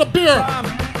 low to the beer.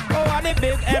 Oh, the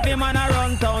big every man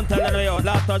around town telling me out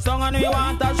loud touch song and we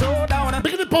want a showdown.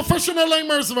 Big the professional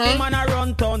lamers, man. Man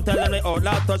around town telling me out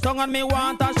loud touch song and me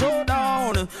want a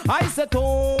showdown. I said,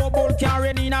 oh, bull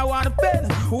carrying in a one pen.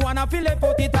 Who wanna feel it,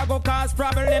 put it, I go cause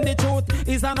problem. The truth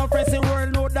is an offensive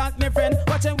world, know that, my friend.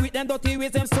 Watching with them dirty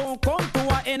with them soon come to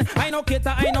an end. I know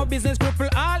cater, I know business cripple,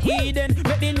 all hidden.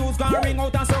 Make the news gonna ring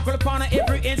out and circle upon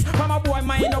every inch. From a boy,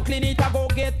 mind no clean it, I go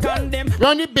get condemned.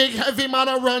 Run the big heavy man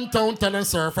around town telling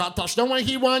surf at touchdown when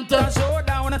he want to.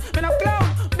 Showdown, me no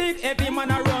clown. Big heavy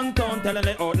man around town telling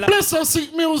it out loud. Play some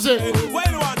seat music. When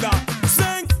you want that?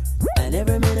 Sing. I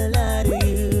never meant a lie to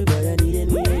you, but I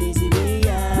needed me easy way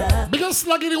out. Biggest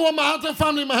sluggy the one my heart and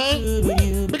family,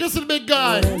 man. Biggest the big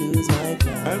guy.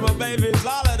 And my baby's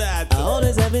all of that. I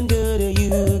always have been good to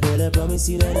you, girl. I promise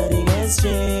you that nothing has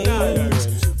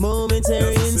changed.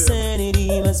 Momentary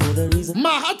insanity must be the reason.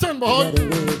 Manhattan, boy.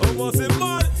 Almost in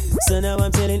mud. So now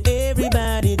I'm telling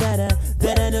everybody that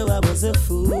I know I was a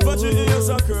fool. But you hear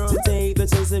yourself, girl. To take the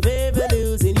chance of ever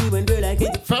losing you and girl, I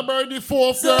can't. February the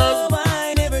 4th, girl. So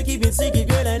I never keep it secret,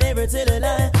 girl. I never tell a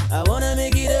lie. I wanna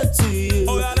make it up to you.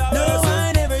 Oh, yeah, no,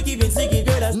 I never keep it secret,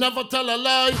 girl. I never tell a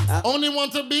lie. I only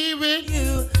want to be with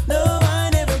you. No, I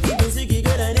never keep it secret,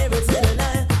 girl. I never tell a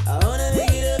lie. I wanna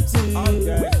make it up to you.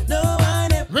 Okay. No, I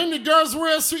never. When the girls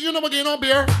real sweet, you never get no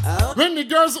beer. When the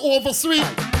girls over sweet.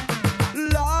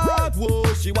 Lord,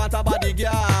 whoa, she want a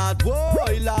bodyguard. Whoa,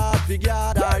 Lord,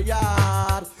 figured her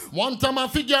yard. One time I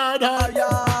figured her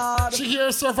yard. She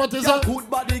hears surf at his good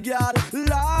bodyguard.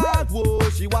 Lord, whoa,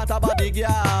 she want a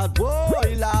bodyguard. Whoa,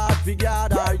 Lord,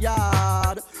 figured her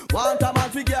yard. One time I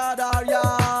figured her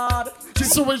yard.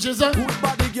 So which is a good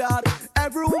bodyguard.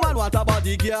 Every woman want a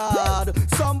bodyguard.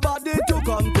 Somebody to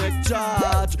come take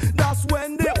charge. That's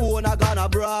when the owner gonna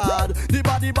broad. The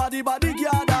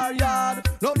bodyguard her yard.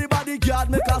 Now the bodyguard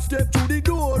make a step to the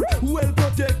door. Well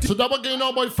protected. So that we're getting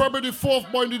on by February the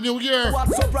 4th, boy, in the new year.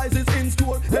 What surprises in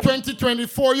store?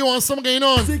 2024, you want something going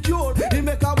on? Secure. He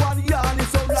make a one yarn.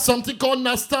 Something called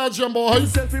nostalgia, boy.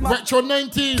 Retro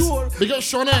 90s. Big up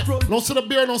Shaunette. No see the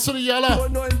beer, no see the Yella.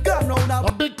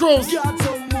 A big cruise.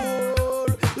 Some more.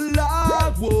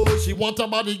 Lord, whoa, she want a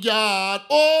bodyguard.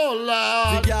 Oh,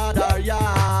 Lord. Figured her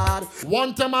yard.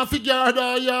 One time I figured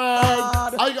her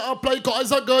yard. I got apply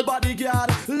cause a good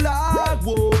bodyguard. Lord,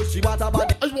 whoa, she want a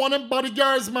body. I want them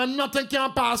bodyguards, man. Nothing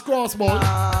can pass cross, boy.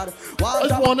 I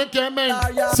want them can, man.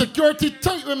 Security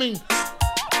tight with me.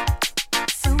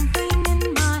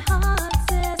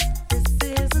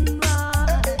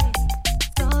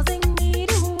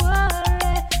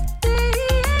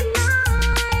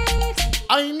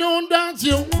 I know that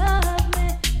you love me,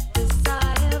 this I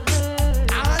have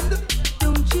heard. And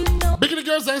don't you know? Big the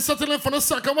girls ain't settling for the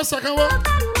second. What second? What?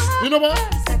 You know what?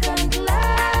 Second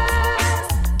class.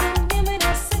 Give me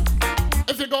that second.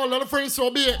 If you got a little friend, so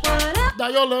be it.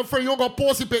 That your little friend, you got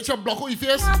post the picture, block your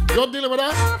face. You're dealing with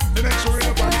that. Make sure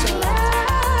you watch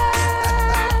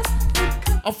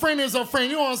out. A friend is a friend.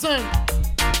 You know what I'm saying?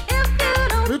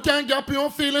 You can't get up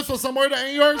your feelings for somebody that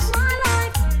ain't yours.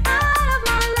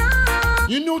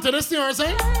 You new to this thing, or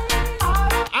saying?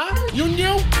 Huh? You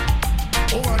new?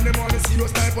 Oh, and them wanna see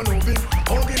those type of loving.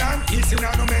 Hugging and kissing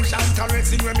and no mention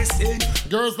caressing when me sing.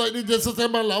 Girls like this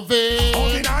September loving.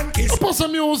 Hugging and kissing. Put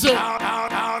some music.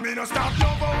 Me no stop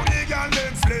love how the girl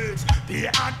them flex. They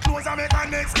add clothes and make a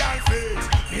next girl face.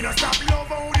 Me no stop love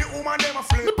how the woman them a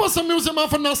flex. Me put some music man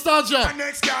for nostalgia. The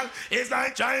next girl is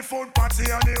like giant food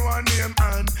party and the one name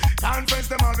and conference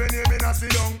them have a name in a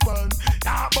sit down band.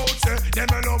 Talk about say them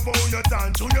a love how you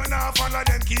dance. You not follow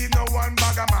them keep no one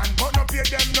bag a man. But no pay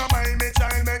them no mind me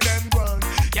child make them run.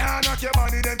 Can't knock your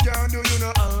body them can't do you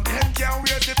no harm. Them can't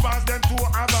wait to pass them to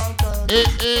a mountain. Them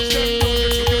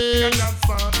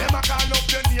a call up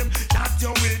your name that you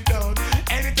will down.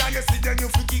 Anytime you see them you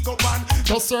feel kick up and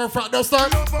just surf at the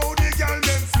start. Love how the girl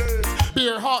them flex.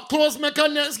 Beer hot clothes make a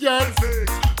next girl.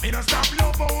 Me no stop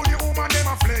love how the woman them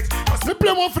a flex. Me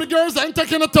play one for the girls and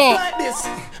taking a talk. Like this.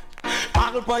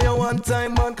 Paddle for your one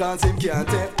time man, cause him can't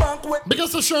take back with.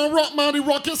 Because the show rock man, the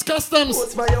Rockets Customs.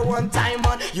 What's by your one time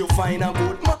man, you find a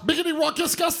good man. Biggie the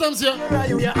Rockets Customs, yeah.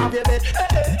 You have your bed,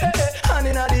 hand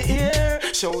in the air.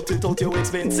 Shout it out, you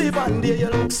expensive, and there you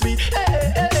look sweet.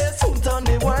 Soon turn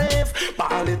the wife.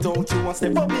 Ball it out, you want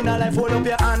step up in a life, hold up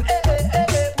your hand.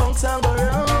 Bounce and go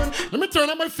round. Let me turn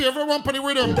on my favorite one for the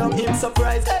rhythm. Dumb him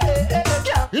surprise.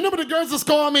 You know what the girls is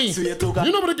calling me. You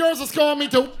know what the girls is calling me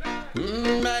too.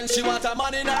 Man, she want a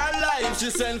man in her life. She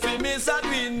send for me a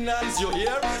tweet nice, you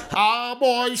hear? Ah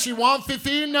boy, she want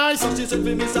 15 nice. So she send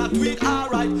for me a tweet,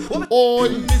 alright. Oi,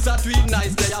 Miss a tweet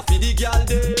nice, they are for the girl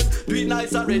day. Tweet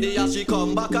nice already, and she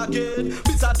come back again.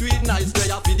 Miss a tweet nice, they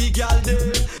are for the girl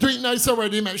day. tweet nice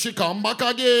already, make she come back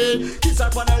again. Kiss her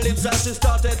on her lips and she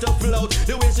started to float.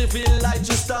 The way she feel like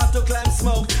she start to climb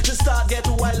smoke. She start get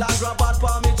wild and grab out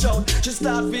for me choke. She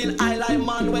start feel high like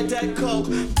man with a coke.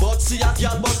 But she a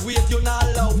girl, but wait, you not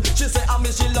love. She say I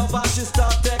miss she love and she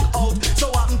start take out. So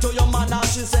what happened to your man and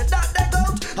she said that they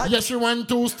out. Yes, she went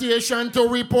to station to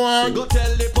report. Go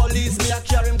tell the police me I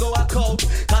carry him go a coat.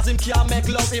 Cause him can't make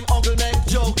love, him uncle make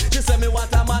joke. She say me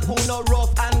want a man who no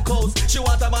rough and coast. She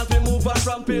want a man to move her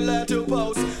from pillar to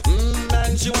post.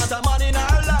 Man, she want a man in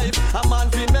her life. A man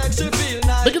fi make she feel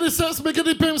nice. Make it sense, make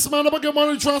it pimps, man. I'm get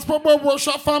money transport, but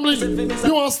workshop family.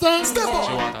 You understand? She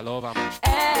want a lover man.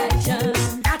 Action.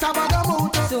 That a bag of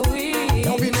mood. Sweet.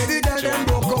 Don't be many girl them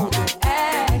broke out.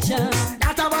 Action.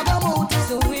 That a bag of mood.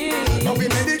 Sweet. Don't be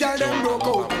many girl them broke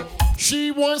out.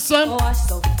 She wants some. Oh, I'm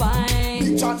so fine.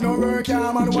 Big chat no work,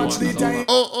 yeah, man. Watch the time.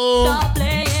 Stop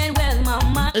playing with my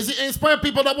mind. Is it inspired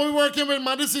people that we working with,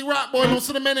 man? This is rap boy, don't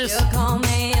see the menace. You call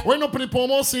me. We're not putting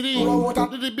Pomo City.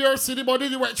 Did the Beer City, but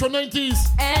did the retro 90s.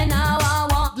 And now I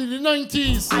want. Did the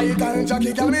 90s. I can't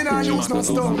Jackie, girl, me not use no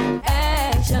stone.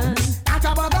 Action. That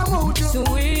a bag of mood.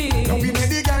 Sweet. Don't be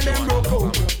many girl them broke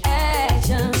out.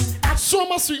 Action. So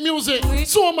much sweet music.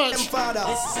 So much. This is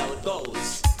how it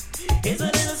goes. It's a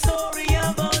little story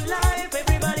about life.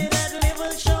 Everybody that live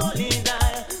will surely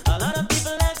die. A lot of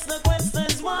people ask the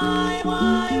questions why.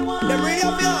 Them real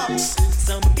obvious.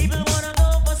 Some people wanna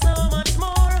go for so much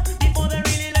more before they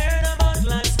really learn about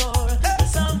life's score. The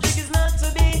subject is not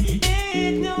to be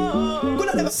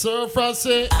ignored. Sir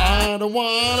Francis, I don't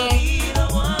wanna.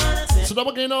 So that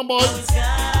we're getting on, boys.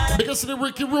 Because of the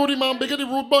Ricky Rudy, man. Bigger the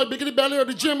Rude Boy, bigger the Belly of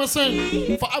the Gym, I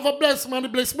say. Forever blessed, man. The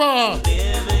Bless Bar.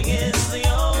 Living is the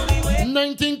only way.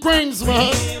 19 cranes,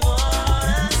 man.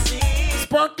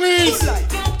 Sparklies.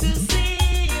 Got to see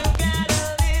you gotta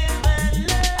live and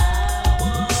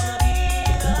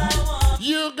love.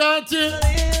 You got to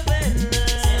Live and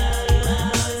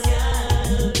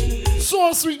love.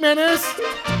 So sweet, menace. I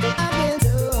will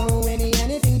do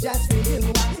anything just for you.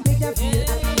 Make you feel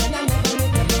happy and I never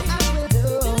make you blue. I will do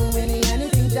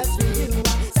anything just for you.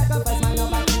 Sacrifice my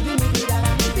love, I give you me that.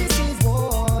 This is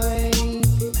boy.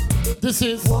 This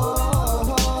is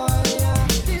Boy.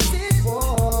 This is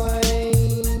boy.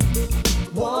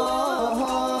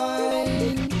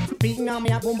 Beating on me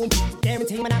a boom boom.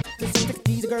 Guarantee man I listen to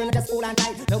these girl and just hold on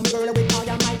tight. Love me girl with all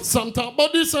your might. some talk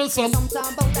about this and some. Some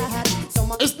talk about that.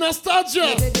 Some It's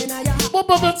nostalgia.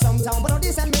 Some town, but all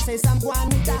this and me say some go on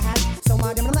with the hat. Some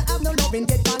of them don't have no loving,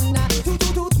 get fun.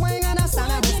 Two, twang and a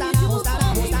stand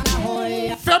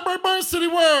February burns to the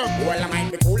world. Well, I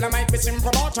might be cool, I might be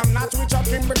simple, but I'm not switch up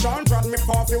in return. Trot me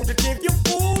for fugitive, you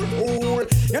fool.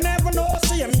 You never know,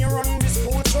 see me run this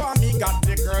school, so me got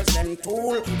the girls them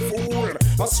fool.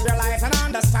 Must realize and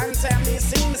understand, say me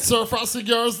sing. Sir Frosty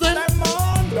girls then. Them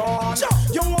on done.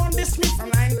 You want this me from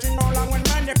 19 all long when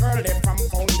man the girl they from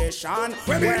foundation.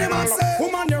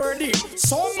 Woman you ready?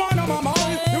 Some man of my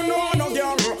man, you know no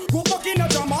girl. Go back in the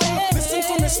Jamal, listen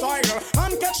to me style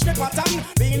and catch the pattern.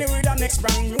 Being with the next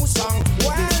brand new song.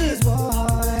 Well, this is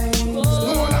boy.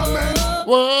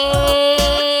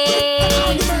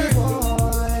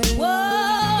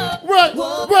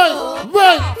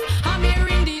 Right. I'm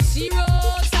hearing these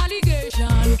serious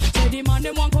allegations. Say the man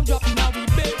them want come drop in our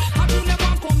bed. I do them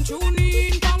want come tune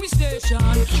in from we station.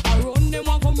 I run them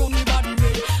want come run me body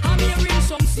red. I'm hearing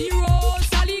some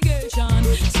serious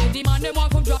allegations. Say the man them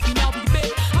want come drop in our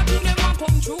bed. I do them want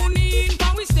come tune in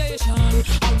from we station.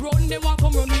 I run them want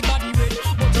come run me body red.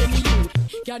 But tell me you,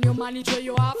 can you manage where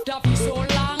you have to be so long?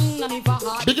 And if I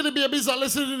had Big of the babies that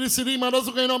listen to the CD, man. That's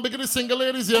what's going on. Big of the single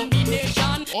ladies, yeah.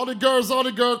 All the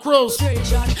girl crews. and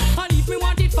if me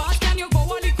want it fast, can you go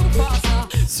a little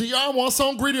faster? See, I want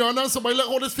some greedy or not, somebody let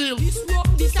how this feel. This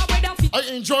a weather fit. I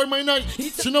enjoy my night.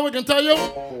 You know what I can tell you?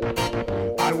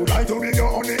 I would like to be the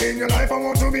only in your life. I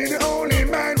want to be the only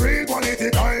man. Real quality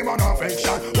time and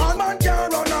affection. One man can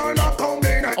run all that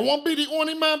combination. I won't be the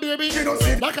only man, baby.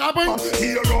 That happen.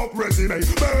 Tear up resume,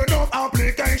 burn up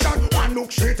application. One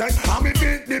look straight and me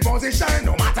fit the position.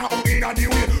 No matter how in a the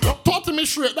way. Talk to me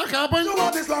straight, that happen. You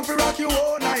want this long for rock you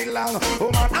all night long.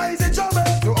 Oh man, eyes in trouble.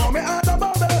 You owe me out of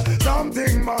bubble.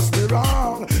 Something must be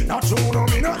wrong. Not true, no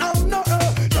me no have no.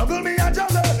 Juggle me a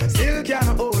juggle. Still can't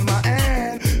hold my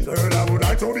hand. Girl, I would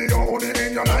like to be the only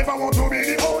in your life. I want to be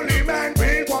the only man.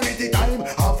 Real quality time,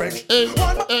 affection.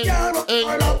 One man can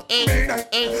run all up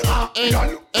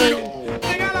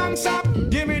Sing along, stop.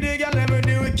 Give me the girl, never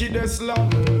the wickedest love.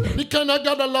 The kind of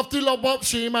girl that love to love up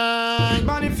she, man.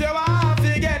 Man, if you want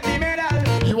to get the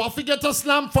medal, you want to get a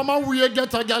slam from a weird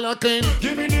get a girl again.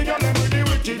 Give me the girl, never the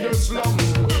wickedest love.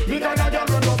 The kind of girl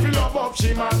that love to love up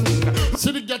she, man.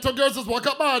 See the ghetto girls just walk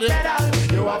up body.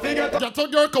 You want to get a ghetto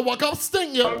girl can walk up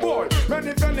sting you. Boy, man,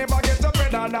 if you never get a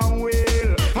pedal down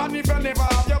wheel, and if you never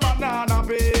have your banana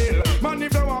peel, man,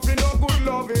 if you want to no good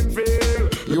loving feel.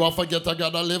 You want to get a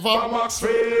girl that live up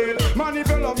Maxfield. Man, if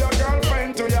you love your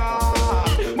girlfriend to ya,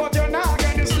 but you're not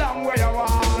getting slam where you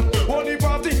want. Only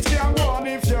for things can go on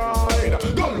if you hide.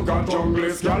 Go look at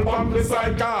junglist, girl, on the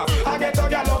side car. I get a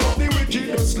girl out of the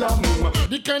wickedest slum.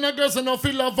 The kind of girls that don't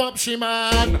feel love up she,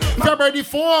 man. February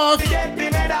 4th. You get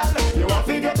the medal. You want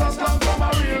to get a slam from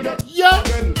a real girl. Yeah.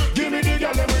 Give me the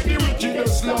girl with the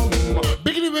wickedest slum.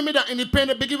 Biggie the women that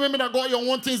independent, biggie women that got your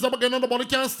own things that again nobody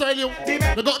can style you. They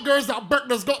got girls that break,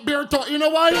 that's got beer talk, you know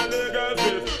why?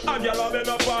 And you love in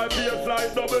a 5 years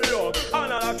like W.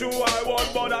 And I two I want,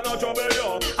 but I not trouble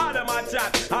you. And them a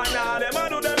chat, and now them I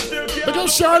do them still care.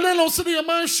 Because Charlene don't see the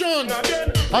mansion.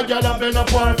 I got up in a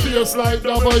 5 years like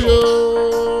W.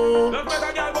 Let's make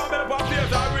a girl go up in a 5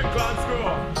 years like Rick Clan School.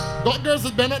 Got girls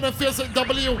that been at their face like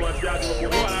W.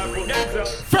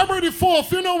 February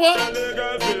 4th, you know what?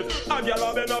 And you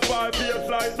love in a 5 years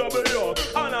like W.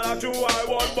 And I two I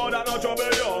want, but I not trouble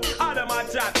you. And them a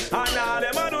chat, and now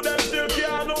them I do them still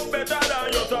care. No better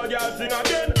than you, so girl sing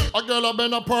again. A girl have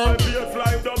been a pearl. 5 years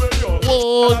like W.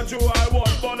 And I two I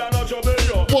want, but I not trouble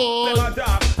you. Them a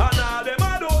talk, and now them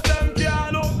I do them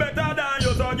care. No better than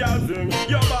you, so girl sing.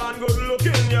 You're born good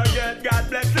looking, you get God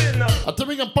blessing. I think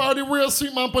we can party real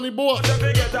sweet man on the boat.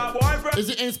 Is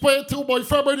it inspired too by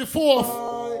February 4th?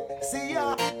 See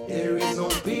ya, there is no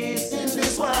peace in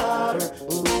this water.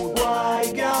 Oh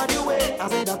boy, God, you wait. I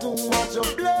say that too much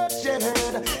of bloodshed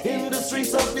in the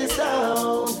streets of this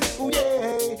town. Oh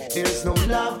yeah, there's no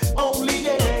love, only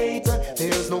hate.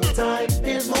 There's no time,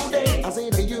 there's no day. I say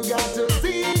that you got to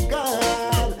see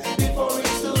God before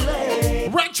it's too late.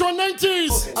 Retro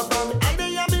 90s.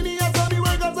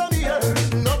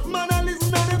 Enough man a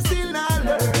listen and them still not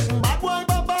learn. Bad boy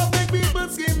papa make people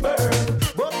skin burn.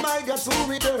 But my God to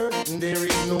return. There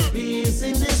is no peace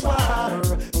in this water.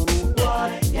 Oh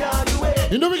boy, yeah, you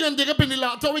wait. You know we can dig up in the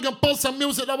laptop, we can post some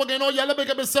music that we're going on. Yella, big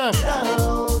up yourself.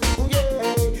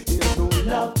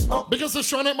 Because of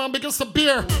Shaunette, man, because of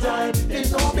beer. I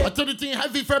tell you thing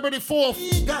heavy February 4th.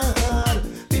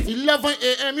 11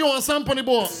 a.m. You want some on the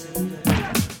board.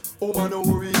 Oh man, don't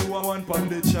worry, you are one pon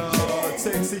the chart.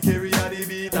 Sexy carry a the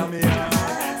beat of me heart.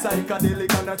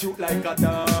 Psychedelic and a shoot like a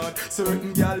dart.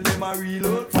 Certain gal them a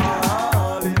reload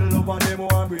fall. Little love and them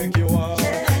want break your heart.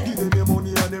 Give them your money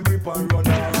and them rip and run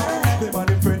out. Them and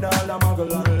them friend all a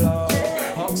muggle and laugh.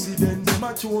 Accident them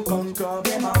a choke and cough.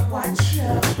 Them a watch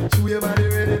you. Chew your body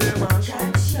ready them a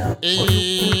catch you.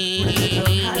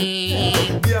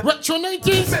 Retro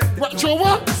 90s. Retro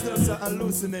what? It's just a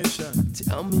hallucination.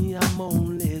 Tell me I'm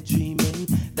only dreaming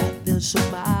that there's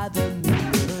some other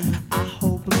meaning. I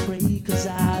hope and pray cause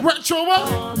I Retro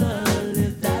what? wanna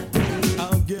live that way.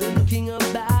 I'm thinking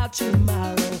about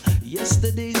tomorrow,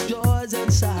 yesterday's joys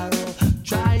and sorrow,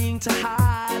 trying to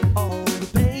hide all the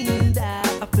pain that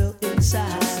I felt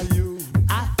inside.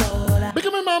 I thought I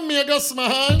Become my mega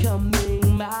smile.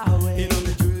 coming my way.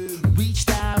 Reached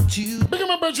out to Become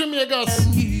my brother Megas.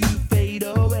 and you fade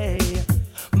away.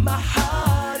 My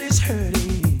heart is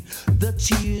hurting. The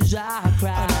tears I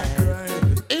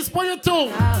cried. Inspire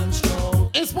too.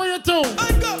 Inspire too.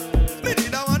 Me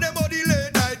did I want them body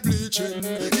late night bleaching.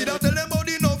 Did I tell them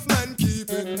body enough man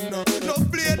keeping? No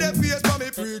play their face for me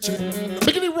preaching.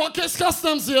 Making the Rockets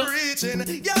Customs here. Preaching.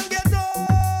 Young get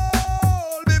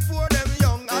old before them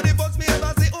young. And the first me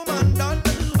ever see woman done.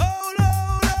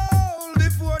 Old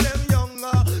before them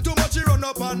young. Too much she run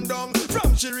up and down.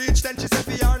 From she reach then she said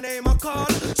for her name a call.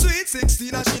 Sweet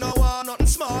 16 and she no want nothing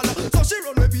small. So she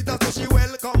run with Peter so she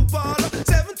welcome fall.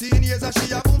 17 years and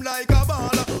she a boom like a ball.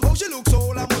 Oh she looks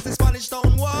old and must the Spanish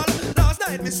town wall. Last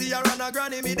night me see her and her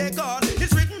granny me they call.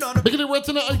 It's written on the Making the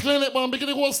retina and clinic man. Making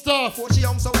the whole stuff. before she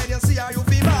young so when you see her you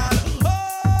feel bad.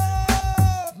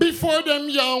 Before them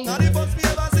young. Now the first me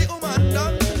ever see woman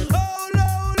done.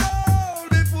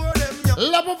 Before them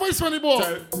young. Love a voice when the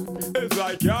boy. It's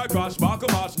like your crush, back a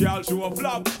mash, girl, show a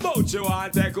flop. Don't you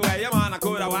want to take away your man, I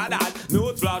coulda want that.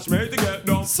 No flash, made to get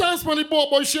done. Sounds funny boy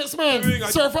shits man.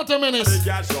 Surf at 10 minutes. She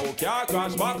get show, car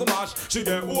crash, back a mash, she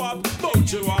get whoop.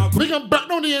 Don't you want We can back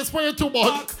down the Inspire too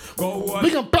boy. go on.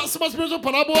 We can pass some spiritual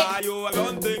upon our boy. You have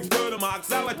done things to the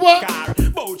max, I would What? car.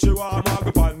 Don't you want mark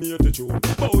upon me to tune.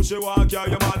 Don't you want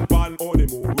carry your man pan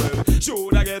honeymoon. Well,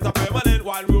 should I get a permanent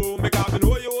one room? Because I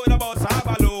know you would about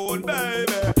have alone, baby.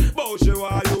 Don't you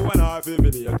want you and I feel me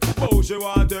near. Don't you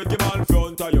want to take him on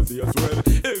front of your face? Well,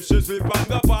 if she slip and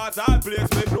go past that place,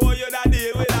 me know you that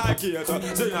deal with that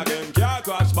case. Sing again, car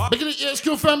crash back. Big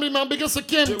the HQ family man. Big as a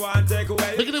Kim. She want to take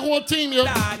away. Big the whole team yo.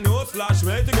 No splash,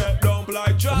 made to get dump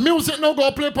like trap. Music no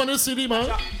go play upon this CD man.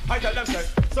 I tell them say,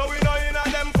 so we know in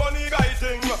a them funny guy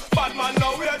thing. Bad man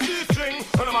now we a G-string.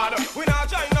 No matter, we not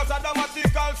trying out a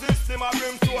dramatical system of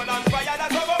brimstone and fire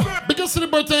that's over burn. Big as the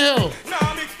birthday hell.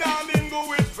 Now mix down bingo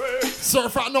with faith.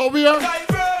 Surf at nowhere. Like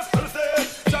Bristol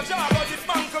say, Cha-cha got this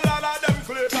mancle all of them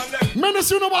clips and them.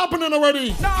 Menace you know what happening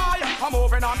already. Nah, I'm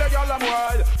moving on the yellow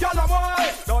boy. Yellow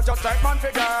boy, don't just take man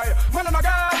for guy. Man and a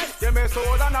guy, give me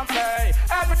soul and I'm play.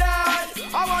 Every day,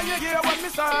 I want you hear what me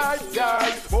say.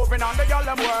 Yeah, moving on the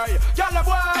yellow boy. Yellow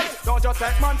boy, don't just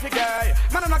take man for guy.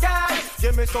 Man and a guy,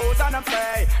 give me soul and I'm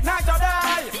play. Night or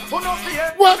day, who no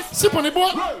fear. What? Sip on the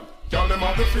boy. Girl, them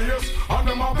have the face and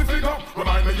them have the figure.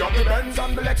 Remind me of the Benz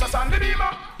and the Lexus and the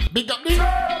Beamer. Big up the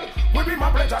girl, will be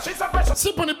my pleasure. She's a precious.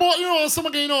 Sip on the boy, you know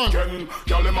something going on.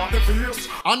 Girl, them have the face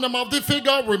and them have the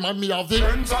figure. Remind me of the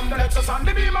Benz and the Lexus and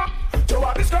the Beamer.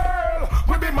 To this girl,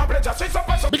 will be my pleasure. She's a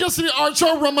precious. Because the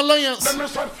Archer Rum Alliance. Then me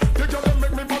say, the girl them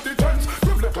make me body tense.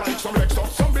 You look like some Lexus,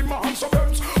 some Beamer and some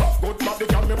Benz. Of good body,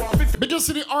 girl, me want it. Because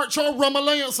the Archer Rum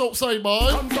Alliance outside, boy.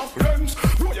 Contact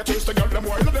lens. Know you chase the girl them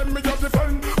while them me just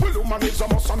defend. Man is a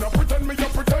must and you pretend me, you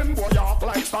pretend. Boy, you act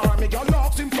like star, me girl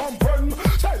knocks him from friend.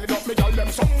 Style it up, me girl them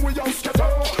some we just scatter.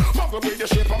 Muggle with the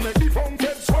shape and make the funk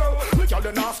get swell. Me girl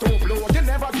the nasty blow, you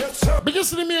never get served.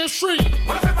 Because the main street.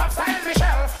 When I flip up style,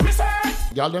 Michelle, me say.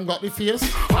 Y'all them got the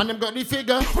face and them got the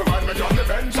figure. Remind me of the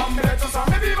Benz and the Lexus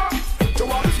and the Beamer. To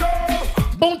all this girl.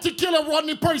 Bounty Killer,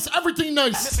 Rodney Price, everything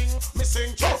nice.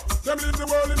 Missing, choke. Them leave the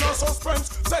world in a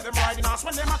suspense. Say them riding us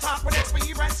when them attack with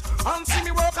experience. And see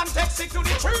me work and take sick to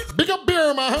the truth. Big up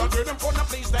Beer, man. Don't do them for the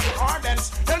please them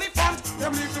gardens. Elephant,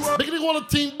 them leave the world. Big up the whole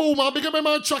team Boo, man. Big up my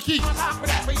man Chucky. Big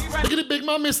up the big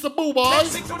man Mr. Boo, boy.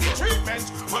 Sick to the treatment.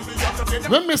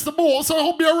 When Mr. Boo, also I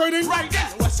hope you're riding. Riding,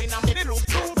 what's in a middle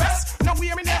true best. Now we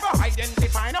never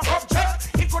identify no object.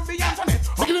 It could be Antoinette.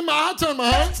 Big up my hat on,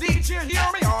 man. DJ, hear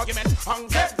me argument. And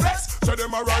get blessed. Say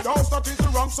them a ride house, that is the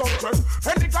wrong subject.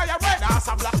 Any guy a red ass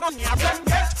a black, none ya can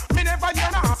get. Me never hear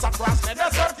no ass across the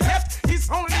desert yet. It's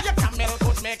only a camel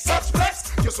could make such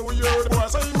flex. You so hear the boy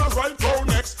say him a right go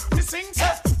next. Me sing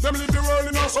set, them leave the world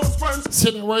in a suspense.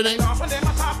 Sitting riding.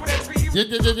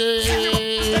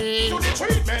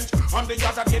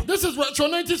 This is Retro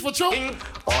 90's for Joe.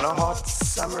 On a hot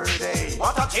summer day.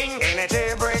 What a thing. In a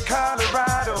daybreak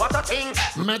Colorado. What a thing.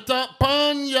 Met up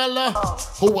on Yella,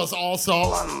 who was also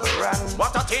on the run.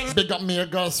 What a thing. Big up me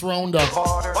Gus Rounder.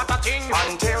 What a thing.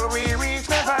 Until we reach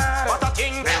Nevada. What a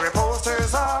thing. There are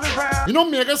posters all around. You know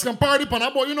Megas can party pan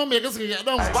up, but you know Megas can get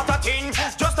down. What a thing.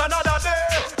 Just another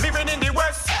day. Living in the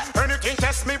West. Anything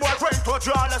test me, boy, going to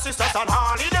draw the sisters on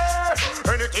holiday.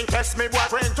 Anything test me, boy,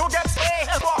 going to get stay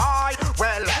high.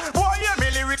 Well, boy, yeah,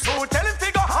 me lyrics who tell him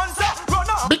figure answer. Run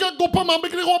up. Big up Gopa, man.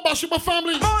 Big up whole Bashima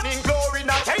family. Morning glory,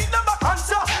 now take number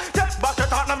answer. Get back to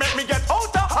thought, now make me get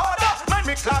out of harder. Make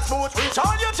me class boots, reach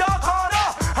all your job harder.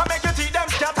 I make you teach them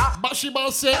scatter. Bashima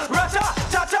say, Rata,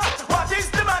 tata, what is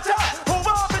the matter? Who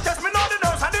want to test me, not the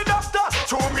nurse and the doctor?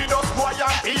 Show me those boy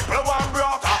and people want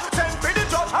brother. Send for the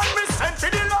judge and me send for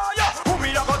the lawyer. Who me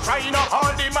a go try now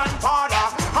all the manpower.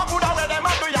 I put away them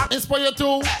and do ya. Inspire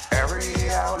too. Every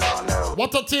outlaw knows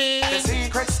What a thing. The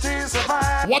secrets to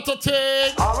survive. What a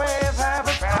thing. Always have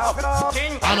a capital.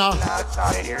 Anna.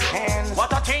 Not in your hands.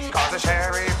 What a thing. Cause the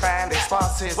sheriff and his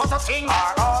bosses. What a thing.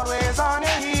 Are always on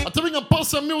your heat. I think we can put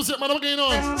some music, man. What's going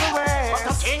on? What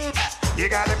a thing. You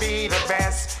gotta be the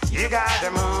best. You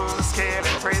gotta move, skilled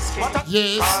and frisky.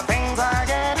 Yes. All things are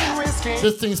getting risky.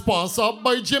 This thing's sponsored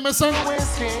by Jameson.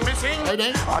 Right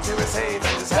there.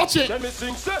 Watch it. Let me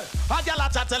sing, say. A gal a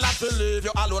chat a lot to leave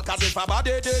you alone, cause if a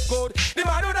body did good, the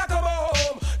man would have come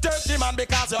home. Take the man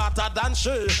because you're hotter than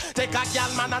she. Take a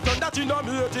gal man and turn that you know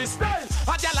me this style.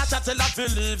 A gal a chat a lot to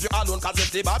leave you alone, cause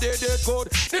if the body did good,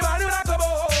 the man would have come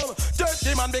home. Take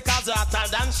the man because you're hotter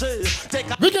than she. Take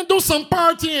a We can do some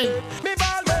partying. me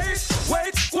ball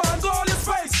wait, one goal is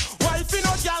face. Wife in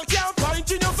no gal can't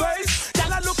point in your face. Gal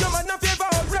a look your man a favor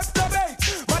and reprobate.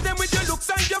 But then with your looks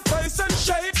and your face and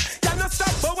shape, cannot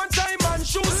stop for one time and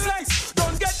shoe slice.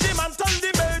 Don't get the man tell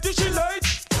the maid she late.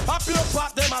 Up your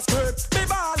part them a scrape. Me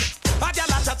ball. A gal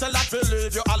a chat a lot to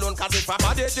leave you alone, cause if a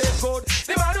body did good,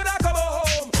 the man would have come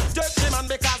home. Take the man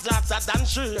because that's a than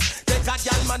she. Take a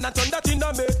gal man and turn that in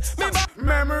a maid. Me ball.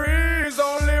 Memories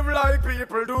don't live like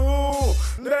people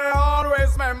do. They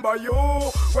always remember you.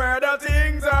 Whether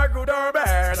things are good or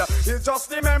bad, it's just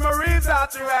the memories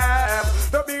that you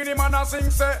have. The beanie man a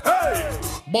sing say, hey.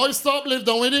 Boy, stop, live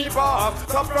down with it. Stop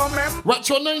from them.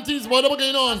 Retro 90s, boy, what's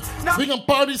going on? We can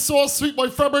party so sweet by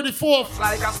February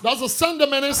 4th. That's a Sunday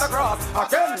menace.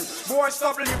 Again, boy,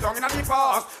 stop live down in the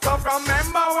past. Stop from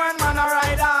remember when man a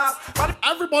ride off. But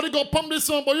everybody go pump this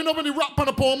song, but you know when you rap on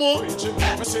the promo.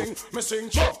 Me sing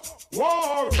chop.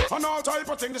 Whoa, and all type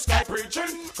of thing this guy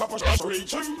preaching. Couple shots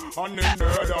reaching, and then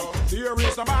murder. There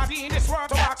is nobody in this world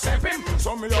to accept him.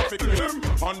 So me have to kill him,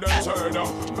 and then turn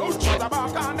up. Don't shut the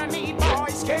back on the need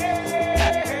boys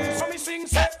care. So me sing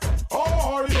say,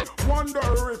 oh, wonder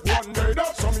if one day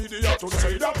that some idiot to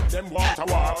say that them want a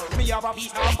war. Me have a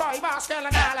piece of boy basket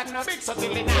and all and a big so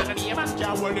till it down the name and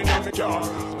jar welding on the car.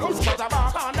 Don't shut the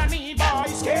back on the need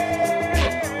boys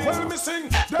care. Well me sing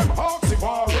them hawks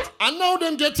war. I know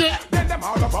them get it. Then them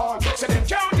all of all. So them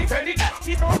can't defend it.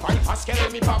 If no fight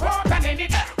Pascal me pop out and end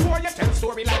it. Boy you tell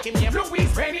story like him name Louis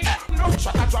Bennett. No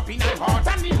shot a drop in him heart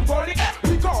and him bullet.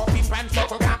 We go up in pants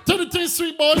buckle gap. To the thing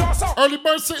sweet boy. Early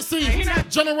bird 16.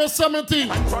 General 17.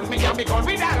 Front me and me gun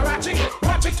without a ratchet.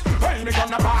 Watch it. Hey me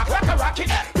gonna bark like a rocket.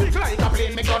 Big like a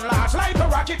plane me gun large like a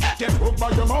rocket. Get hooked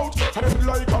by your mouth and it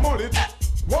like a mullet.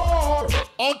 Whoa.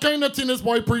 All kind of thing this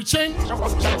boy preaching.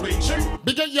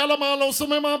 Big get Yella man, also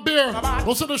me my beer.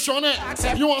 Also the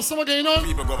Shaunette. You want some again on?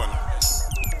 People governor.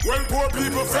 When poor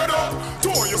people fed up, to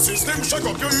your system shake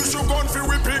up, you use your gun for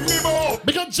whipping me more.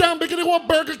 Big up Jam, big up the whole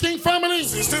Burger King family.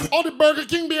 System. All the Burger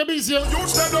King babies here. You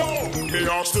stand up, me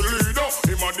ask the leader,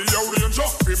 him and the ranger.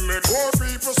 He make poor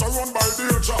people surrounded by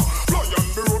danger. Lion,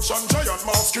 the roach and giant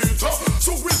mosquito.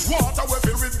 So with water we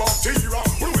fill with bacteria.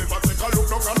 Whoever take a look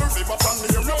down on the river from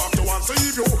near you have to answer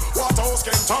you. Waterhouse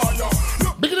can tire.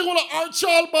 Big up the art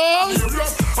child ball.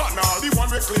 And all the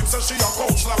one with claims that she a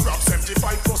coach like rap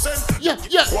 75%. Yeah.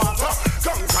 Water,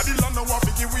 conquer the land, no one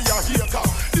figure we are here.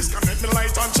 Disconnect me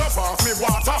light and chop off me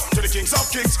water. To the kings of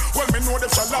kings, well me know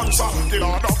them shall answer. The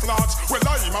lord of lords, well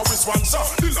I am a sponsor.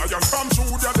 The lion from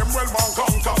Judah, them well man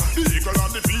conquer. The eagle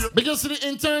and the bear. Because of the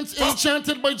interns,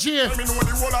 Enchanted by J.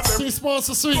 Team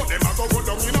sponsor sweet.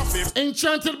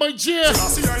 Enchanted by J.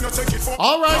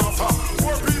 Alright.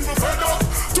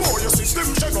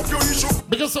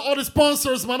 Because of all the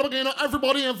sponsors, man, I'm getting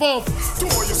everybody involved.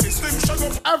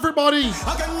 Everybody.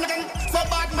 Again, for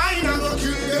bad mind, I go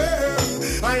kill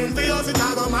them. I ain't feels it,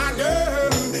 I go mad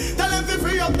them. Tell them to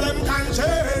free up them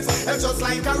conscience. It's just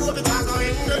like a rope, it I go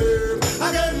in them.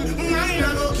 Again, mine,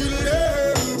 I go kill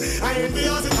them. I ain't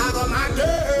feels it, I go mad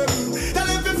them. Tell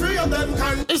them to free up them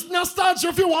conscience. It's nostalgia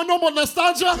if you want to know about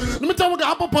nostalgia. Let me tell you what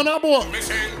got up on our board.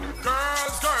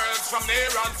 Girls from near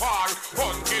and far,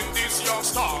 hunting this young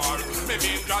star. Me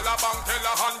mean Jala Bank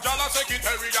teller and Jala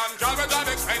secretary and Jala with an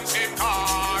expensive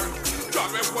car. Jala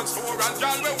with one store and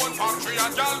Jala with one factory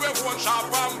and Jala with one shop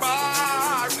and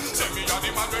bar. Send me on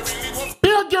the man we really want.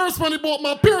 Pure girls when they bought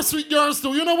my pure sweet girls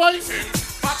too, you know why?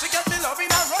 But she get me loving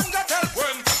and run the tell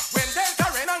when they're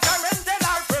Karen and Karen tell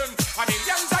our friend. A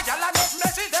millions of Jala not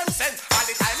message them send. All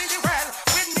the time in the well,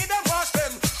 with me them wash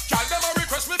them. Jala them a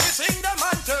request me to sing them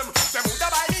anthem. Them would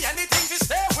buy me anything to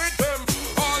stay with them.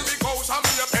 All because I'm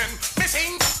me a pen. Me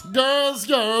sing.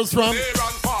 Girls from near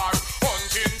and far,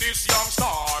 hunting this young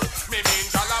star. Me mean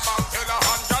Jala Bank teller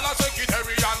and Jala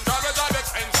secretary and Jala with an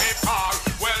expensive car.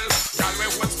 Well, Jala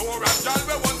with one store and Jala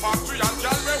with one factory and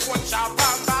Jala with one shop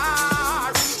and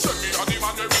bar. Send me on the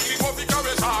man we really go fi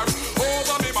caress her.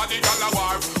 Over me body Jala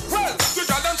war. Well, the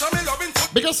Jala tell me loving.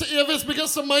 Because us Avis, big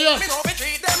us Maya. Me know we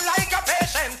treat them like a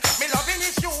patient. Me loving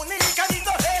is unique and it's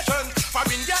no Asian. For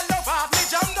in girl love have me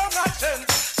jam down action.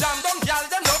 Jam down girl,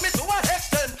 them love me to a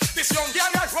extent. This young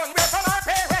girl has run away from her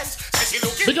parents. Say she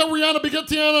looking. Big up Rihanna, big up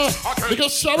Tiana, big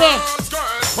up Shara.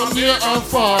 From near and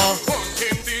far.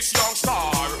 Hunting this young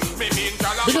star. Me mean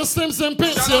girl. Big up Slims and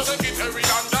Pits, yeah.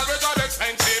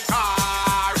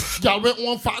 Y'all with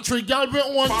one factory, y'all with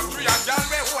one.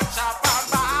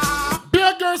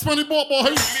 Big girls from the boat,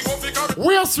 boy.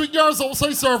 Real sweet girls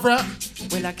outside surf rap.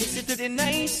 Well, I kiss it to the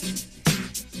nice.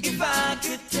 If I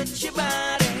could touch your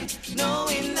body,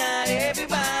 knowing not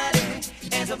everybody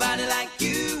has a body like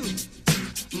you.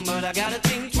 But I gotta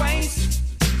think twice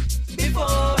before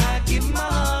I give my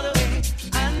heart away.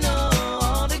 I know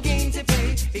all the games they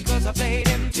play because I play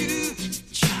them too.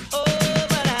 Oh,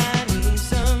 but I need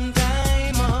some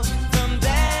time off from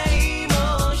that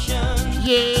emotion.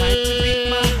 Yeah. Try to pick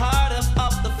my heart up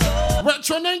off the floor.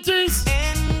 Retro 90s.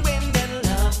 And when that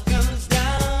love comes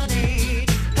down,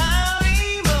 our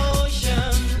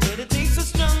emotion, but it takes a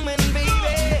strong man,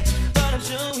 baby. But I'm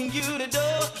showing you the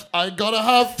door. I gotta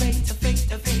have.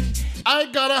 I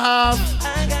gotta have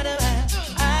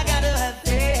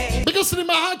faith. Because in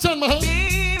my heart, man.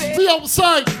 Be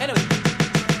outside. Anyway.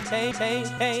 Hey, hey,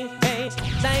 hey, hey.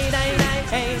 Die, die, die,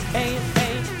 hey, hey,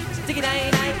 hey. Sticky, die,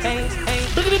 die, hey, hey.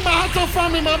 Big in my heart,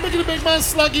 family, man. Big in the big man,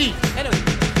 Sluggy. Anyway.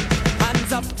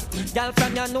 Hands up. Girl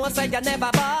from your nose say you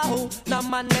never bow. No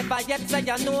man never yet say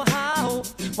you know how.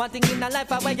 One thing in the life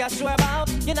where you're sure about.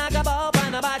 You not go bow by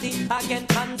nobody. Again,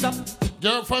 hands up.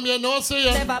 Girl from your nose say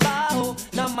you never bow.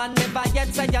 No man never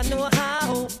yet say you know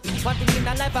how. One thing in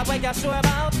the life where you're sure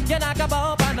about. You not go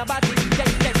bow by nobody.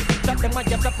 Yes, yes. Drop them when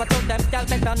you drop it on them, girl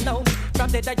better know. From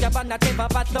the day you're on a table,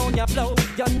 but down your flow.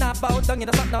 You're not bow down,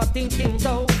 you're not thinking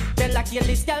so. Tell like your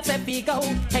list, girl say we go.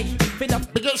 Hey, fill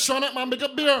up. Big up Shaunette, man, big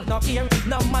up beer. No here,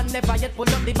 no man never yet pull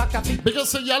up the back of it. Big up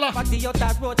say Yella. Back the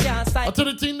other road, can't side. I tell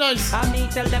the thing nice. I need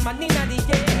tell them I need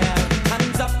the air.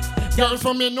 Hands up. Girl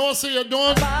from your nose say you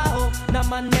don't. Bow. No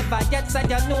man never yet say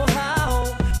you know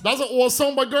how. That's an old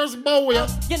song by girls bow yeah.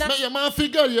 Make your man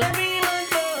figure yeah.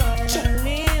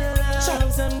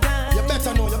 You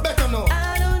better know, you better know.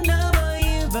 I don't know about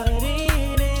you, but it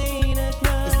ain't a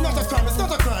crime. It's not a crime, it's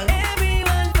not a crime.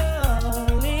 Everyone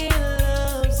fall in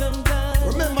love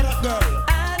sometimes. Remember that girl.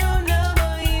 I don't know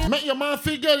about you. Make your man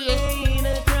figure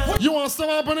yeah. You want some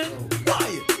happening?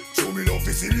 Why? Show me love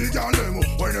is illegal demo.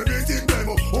 When everything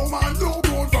demo. Oh man, no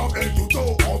grown from head to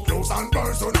toe. Up close and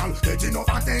personal. Get enough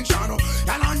attention.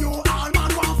 Can I know all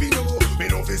man want to know? Me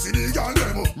love is illegal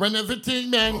demo. When everything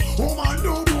man. Oh man,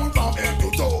 no grown from head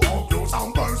to toe. Up close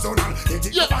and personal. Get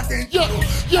enough attention.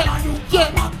 Yeah.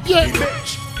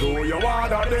 Bitch, do you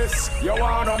wanna this? You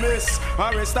wanna miss?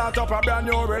 And we start up a brand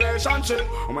new relationship.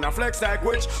 I'm gonna flex like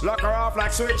witch, lock her off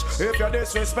like switch. If you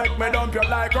disrespect me, dump you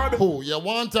like rubbish. Who you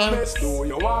want to? Do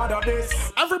you wanna this?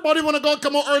 Everybody wanna go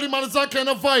come out early, man. It's that kind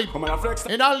of vibe. I'm gonna flex.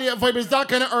 And that late vibe is that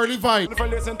kind of early vibe. If you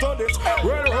listen to this,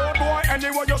 well, oh boy,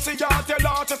 anyway you see her,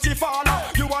 tell her to see follow.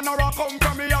 You wanna rock come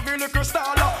from me, have a little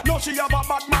style. No, she have a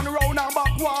bad man round and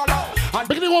back wall. And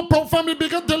big one pro family,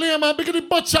 big up delay, man, big the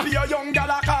butcher. Be a young gal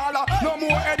a caller. No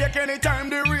more headache anytime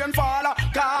the rain fall.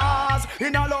 Cause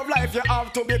in a love life you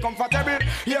have to be comfortable.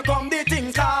 Here come the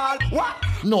things called what?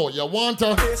 No, you want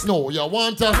to. No, you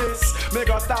want to. This make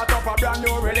us start up a brand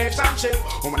new relationship.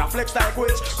 I'm gonna flex like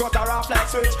witch, cut her off like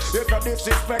switch. If you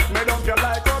disrespect me, don't you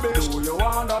like rubbish? Do you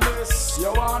wanna miss?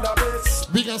 You wanna miss?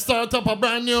 We can start up a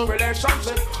brand new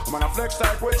relationship. I'm gonna flex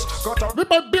like witch, cut her. We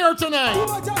buy beer tonight.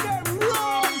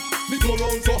 Me go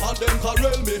round so hard them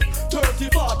carrel me 30,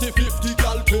 40, 50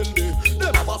 gal tell me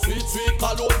them have a sweet, sweet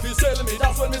cologne fi sell me.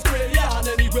 That's when me spray yarn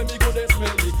anywhere me go they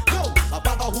smell me. Yo, a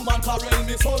bag of woman carrel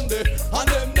me Sunday and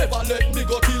them never let me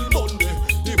go till Monday.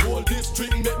 The whole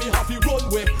district make me happy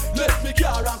runway. Let me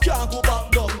car and can't go back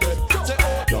down there. Say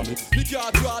oh damn it, me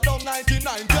can't draw down 99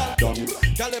 gal. Damn it,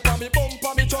 gal up on me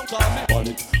bumper me trunk on me on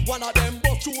it. One of them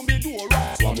bust through me door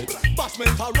right slam it.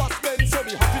 Bashment harassment so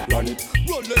me happy run it.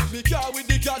 Run let me car with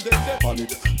the gal them on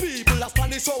it. People are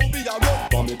standing so me a run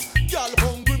from it. Gal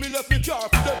hungry me left me car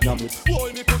for them yam it.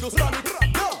 Boy me could just stand it.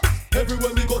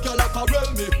 Everywhere me go gal a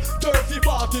carrel me 30,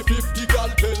 40, 50 gal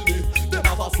tell me them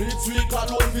have a sweet, sweet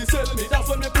cologne me sell me. That's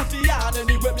when me put the yarn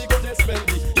anywhere me go they smell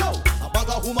me. Yo, a bag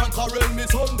of woman carrel me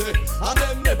Sunday and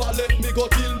them never let me go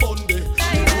till Monday.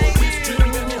 This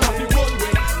dream make me happy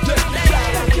runway. Let me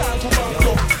car and can't go back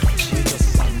down. She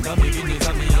just under me guineas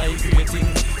and me high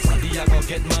greeting. I go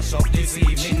get mashed up this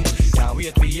evening. Can't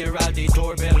wait to hear all the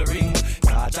doorbell ring.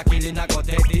 Charge killing I go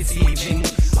take this evening.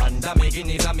 Under me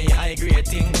guineas and me high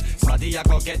greeting. Smaddy I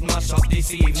go get mashed up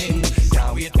this evening.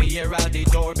 Can't wait to hear all the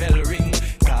doorbell ring.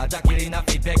 Cause Jacqueline a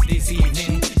fit back this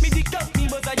evening. Me dick up me,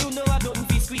 but you know I don't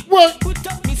be sweet. What? Put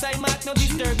up me side mark, no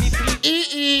disturb me,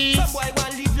 please. Some boy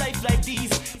want live life like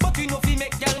this, but you know fi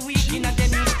make girl weak in a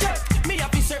them knees. Me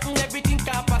have be certain everything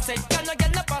can't pass it. Can a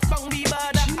girl not pass bang me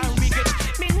bother and regret.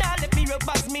 Me nah let me rub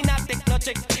bags, me nah take no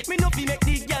check. Me no fi make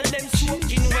the girl them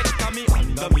smoking wet. Cause me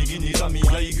under me guineas and me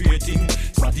high grating.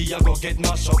 Smarty I go get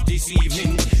mashed up this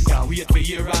evening. Can't wait to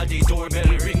hear all the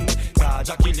doorbell ring. Cause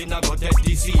Jacqueline I go dead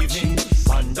this evening.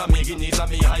 Under me guineas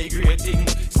and me high grating.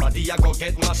 Smarty I go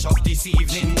get mashed up this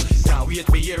evening. Can't wait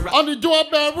to hear all the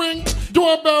doorbell ring.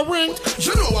 Doorbell ring.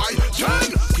 You know why?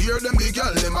 John, hear them the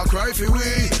girl, them a cry for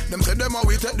we. Them say them a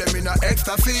we take them in a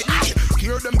extra fee.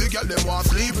 Hear them the girl, them want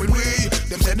sleep with we.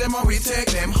 Them say them a we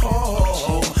take them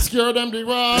home. Scare them the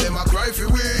run. Them a cry for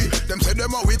we. Them say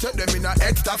them a we take them in a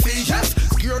extra fee. Yes,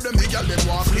 scare them the girl, them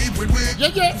want sleep with we.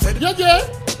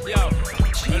 Yo, well,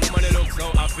 money looks so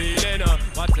appealing.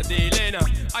 What's the dealing?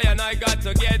 I and I got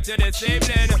to get to this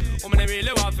evening. Woman, I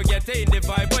really want to get in the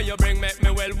vibe when you bring me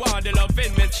well want the love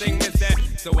in me sing me say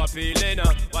so appealing.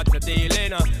 What's the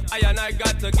dealing? I and I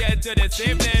got to get to this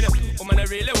evening. Woman, I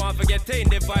really want to get in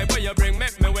the vibe when you bring me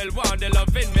well want the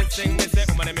love in me sing me say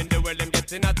woman, I'm in the world, them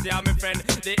getting at ya, my friend.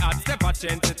 The hot step a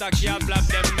change it, I can't blab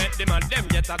them. Make them and them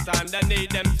get a time, they need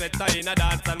them set in a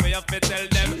dance and we have to tell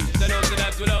them. They know so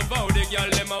that we love how the girl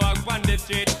them a walk on the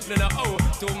street. No, no, oh,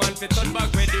 2 man fit turn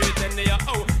back, we do it and they are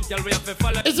oh, girl we have to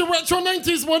follow. It's a retro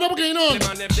 90s, what up going on?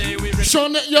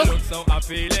 Shaunette, yeah. Look so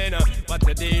appealing, what's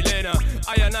the dealing?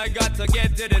 I and I got to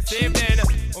get to this evening.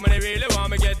 Woman, I really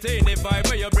want me get in the vibe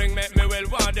where you bring me well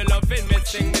want the love in me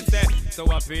sing me say so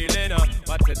appealing,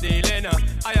 what's the dealing?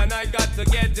 I and I got to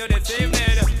get to this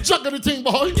evening. Juggle the thing,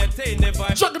 boy. Get in the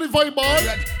vibe. Juggle the vibe, boy.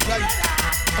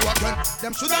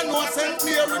 Them shoulda know St.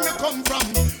 Mary me come from.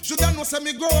 Shoulda know say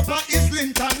me grow up at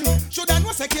Islington. Shoulda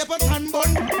know say Cape Town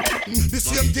bun. The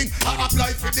same thing I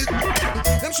apply for this.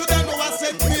 Them shoulda know where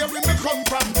St. Mary me come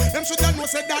from. Them shoulda know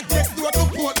say that next door to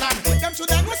Portland. Them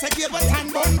shoulda know say Cape Town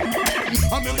bun.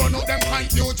 And me burn out them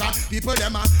confusion. People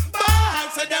them a ball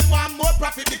say them want more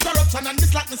profit. The corruption and the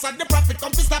slackness and the profit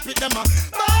come to stop it them a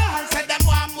ball say them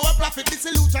want more profit.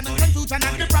 Disillusion and confusion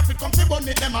and the profit come to burn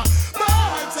it them a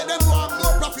ball say them want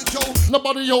more profit. Yo.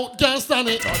 Nobody yo can't stand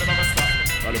it. Salute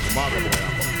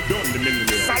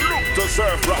to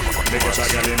Surf Rock. Make a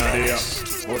girl in a day.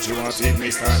 But you want to take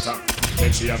me starter.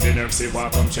 Then she have the nerve say, "Why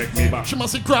come check me back?" She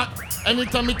must see crack.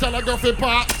 Anytime me tell her go for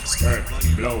part. Skirt,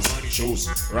 blouse, shoes,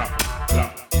 rap,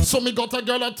 clap. So me got a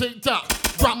girl a TikTok.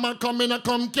 Grandma come in and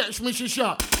come catch me, she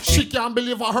shot. She can't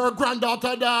believe her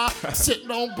granddaughter there. Sit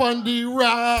down on the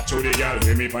rack. To the girl,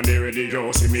 see me on the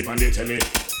radio, see me on the telly.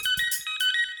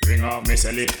 Ring off me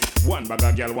celly. One bag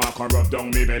of girl walk and rub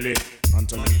down me belly.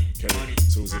 Anthony, Kelly,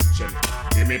 Susie, Shelly.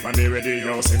 See me on the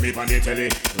radio, see me on the telly.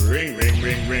 Ring, ring,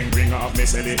 ring, ring, ring off me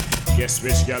celly. Guess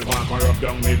which girl walk and rub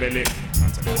down me belly.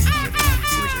 Anthony, Kelly,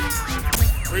 Susie.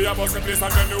 We are bust the place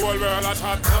and then the whole world a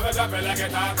chat. Never drop it like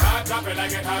it hot, drop it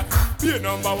like it hot. Be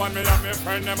number one, me and my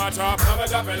friend them a chop. Never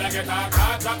drop it like it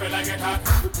hot, drop it like it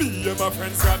hot. Me and my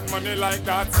friends got money like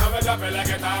that. Never drop it like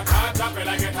it hot, drop it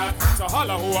like it hot. So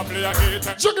holla who a play a hit.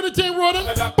 Juggle the team running,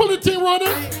 pull the team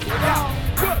running.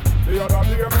 The other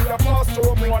day me a pass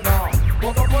through Mona.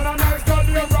 Woke up on a nice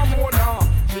day from Mona.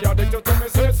 She addicted to me,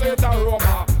 say it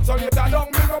aroma. So later down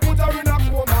me go put her in a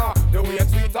coma. The way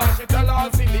it's sweet and she tell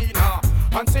her Selena.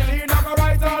 And Selena go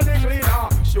write all the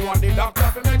cleaner. She want the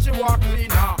doctor to make she walk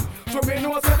cleaner. To me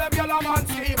know say them yellow man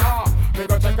schemer. Me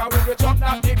go check her with the truck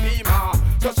not the beamer.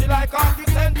 So she like on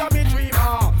the center me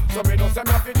dreamer. So me know say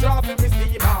me have to drop in me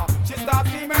steamer. She start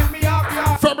steaming me up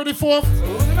now. February 4th. So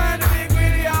who's the man to big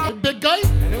Willie out? The big guy.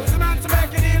 And who's the man to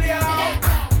make it ill out?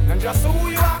 And just who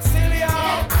you act silly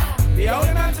out? The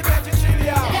only man to get you chilly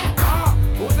out.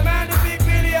 Who's the man to big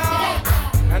Willie out?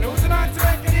 And who's the man to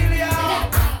make it ill out?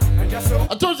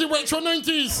 I told you retro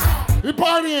 90s. We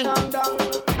partying.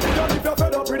 If you're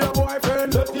fed up with your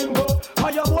boyfriend, let him go.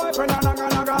 Or your boyfriend and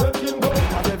naga, let him go.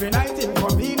 And every night him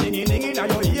come in, dinging in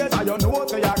your ears, and your nose,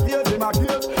 so your ears, him a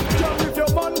kiss. Just if your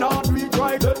man not weak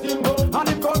right, let him go. And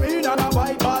him come in and a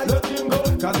bite, let him go.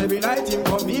 Cause every night him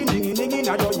come in, dinging in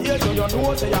your ears, so your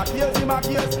nose, so your ears, him a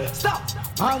kiss. Stop!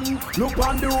 And look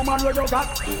on the woman where you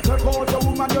got. Take out the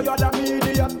woman, you're the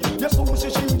medium. Your sushi,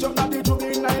 she jump at the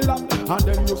juvenile lap. And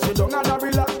then you sit down and a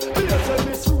relax. Here's a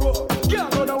miss row.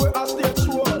 Can't run away a stage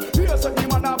show. Here's a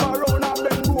demon have a round and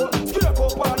bend low. Scrape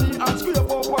up on the and scrape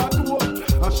up on two.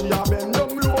 And she a bend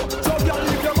down low. So girl,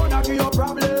 if your man a give you a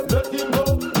problem, let him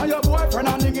go. And your boyfriend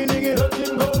a niggy, let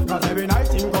him go. Cause every night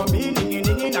him come in,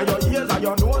 niggy, and your ears and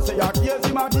your nose, say your ears,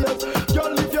 him a ears.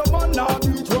 Girl, if your man not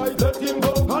beat right, let him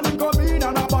go. And him come in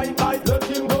and a bite, let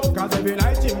him go. Cause every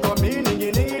night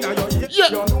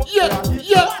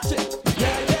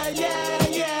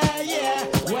yeah, yeah.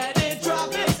 When the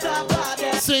traffic stop out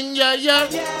there. Sing, yeah, yeah.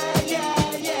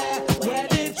 When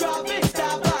the traffic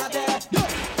stop out there.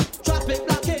 Traffic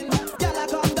blocking. Yella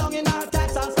come down in our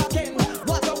tax and stocking.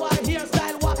 What a white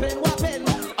hairstyle whopping.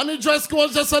 And the dress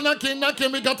code just a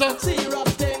knocking. We got a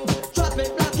serious thing.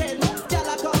 Traffic blocking.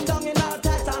 Yella come down in our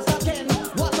tax and stocking.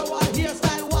 What a white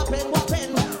hairstyle whopping.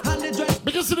 And the dress.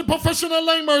 because of the professional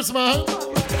limers, man.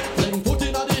 Put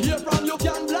in the ear from you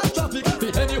can block traffic. Be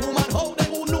any woman how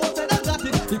them who knows that I got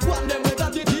it. If one them we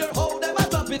got it here, how them I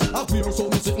drop it. I feel so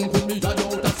me sitting with me, I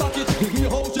don't suck it. Me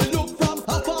how she look from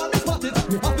how far me spot it.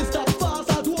 Me have to stop fast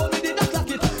and hold me did not clock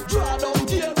it. Draw down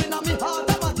gear in a me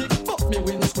automatic. Fuck me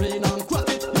windscreen and crack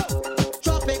it.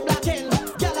 Traffic blocking,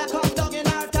 Yella come down in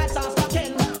our tax and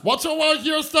stocking. Watch your white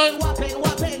hairstyle. Whopping.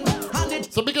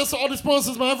 So because of all the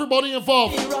sponsors, man, everybody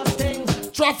involved.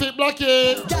 Traffic blocking.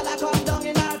 Yella come down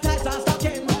in our tax and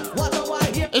stocking. What a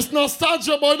white hair. It's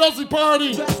nostalgia, boy. That's the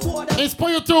party.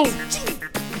 Inspire too.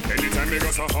 Anytime me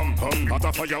go so hum, hot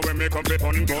a fire when me come flip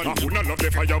on gun. I would not love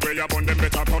the fire where you burn them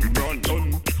better run.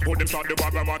 Who them start the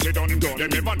war when what they done. They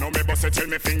never know me, but say tell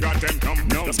me finger them come.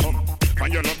 Just come.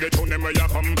 And you love the tune them where you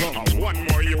come. One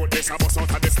more you this a bus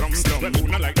out of the slums. Well, who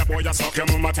not like the boy you suck your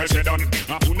mama tell she done.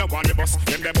 Who not want the bus,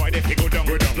 them the boy they figure down.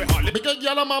 Bigger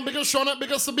Yella man, bigger Shaunette,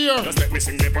 bigger Sabir. Just let me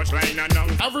sing the punchline and now.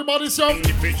 Everybody's young.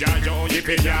 Yippee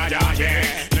ya,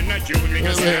 yeah. None of you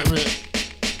niggas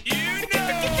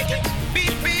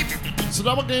So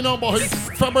that was going on, boys.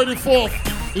 February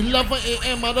 4th, 11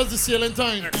 a.m. and that's the sailing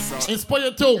time.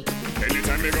 Inspire too.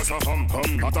 Anytime me go so hum,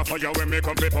 hot a fire when me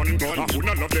come flip on gun. Who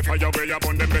not love the fire where you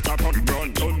burn them better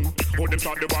run. Who them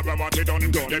start the war when what they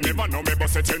done. They never know me, but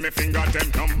say tell me finger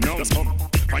them come. Just come.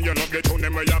 And you love the tune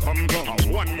them where you come.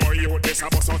 One more you this a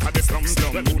bus out of the slums.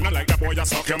 Well, who not like the boy you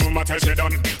suck your mama tell she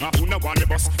done. Who not want the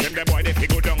bus, them the boy they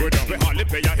figure down. We hardly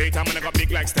play a hate, I'm gonna go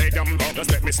big like stadium.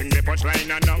 Just let me sing the punchline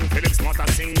and now Philip Smart I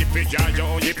sing yippee ya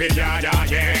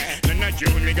yeah. None of you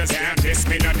niggas can't diss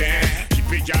me no day.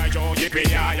 Yippee ya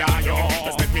yo.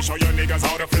 Just let me show you niggas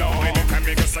how to flow. Anytime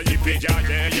niggas say yippee ya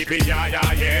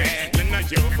yeah. None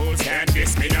of you fools can't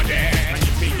diss me no day.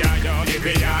 Yippee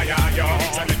ya yo.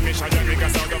 So let me show you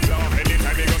niggas how to flow.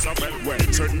 Anytime niggas so well.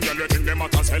 Certain girl you think them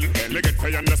out as hell. They get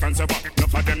pay understand say what?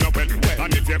 Enough of them no well.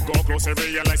 And if you go close you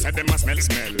realize that them a smell.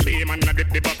 Be man a dip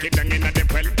the bucket down in a them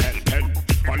well.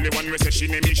 Only one we say she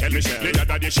name Michelle. The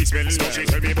other day she spell. So she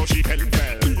tell me but she fell.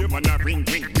 Be man a ring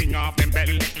off them bell.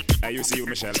 Hey, you see you,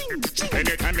 Michelle.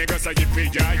 Anytime me go say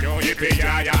yippee ya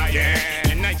yeah.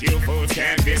 And now you fools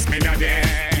can't diss me no day.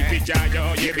 Yippee ya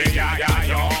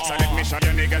yo. So let me show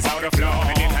you niggas how to flow.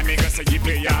 Anytime me go say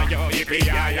yippee ya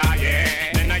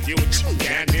yeah. And now you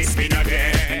can't diss me no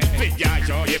day. Yippee ya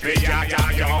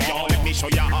yo. Let me show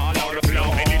you all how to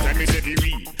flow. Anytime me say the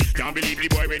read. Can't believe the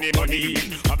boy when he money.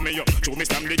 Have me up, show me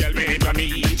stand the girl me hit for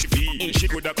me. She feel, she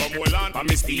coulda come hold on for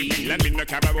me steal. And me no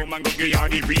carry home and go give her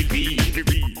the real deal.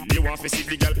 You want to see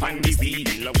the girl pan the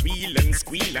wheel. A wheel and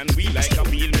squeal and wheel like a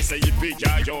wheel. Me say yippee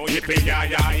ya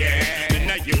yeah. And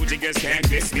now you niggas can't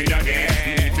diss me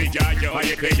again. Yippee ya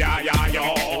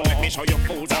yo. Let me show you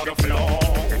fools how to flow.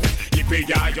 Yippee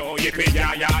ya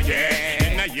yeah.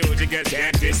 And now you niggas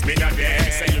can't diss me again.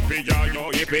 Say yippee ya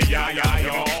yo.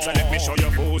 So let me show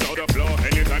you fools how to flow.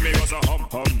 Anytime me go so hum.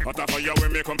 Hot a fire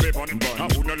when me come flip on gun. I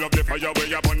would not love the fire where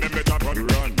you burn them better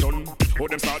run. Done. Who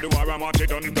them start the war and what they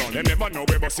done. They never know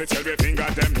we bust it till we finger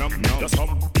them numb. Just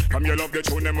hum. Come you love the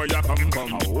tune them where you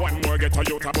come. One more get a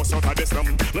youth a bust out of the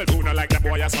slum. Well who not like the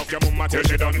boy as suck your mama till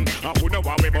she done. Who know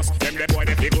why we bust them the boy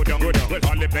they feel down. Well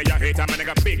only play a hate and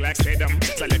nigga big like stadium.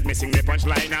 So let me sing the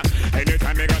punchline.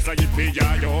 Anytime me go say yippee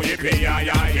ya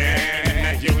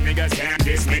yeah. You niggas can't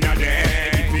diss me no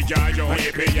day.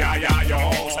 Yippee ya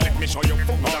yo. So let me show you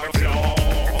fools how to flow.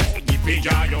 Yippee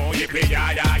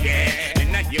ya yeah.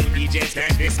 And now you DJs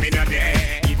can't diss me no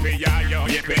day. Yippee ya yo.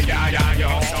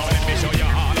 So let me show you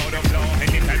all how to flow.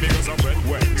 Anytime you go so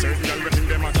well. Certain girl within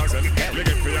them at herself. You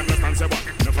get free understand say what?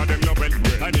 Enough of them no well.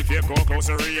 And if you go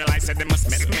closer realize that them must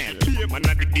smell. Be a man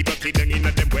a dig the bucket down in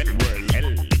a them well. Hell.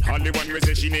 Only one we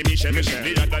say she name Michelle.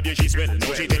 The other day she swell.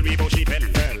 Now she tell me how she fell.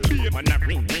 Be a man a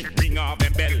ring off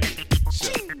them bell.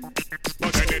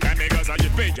 But anytime they go say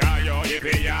yippee ya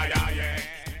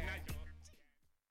yeah.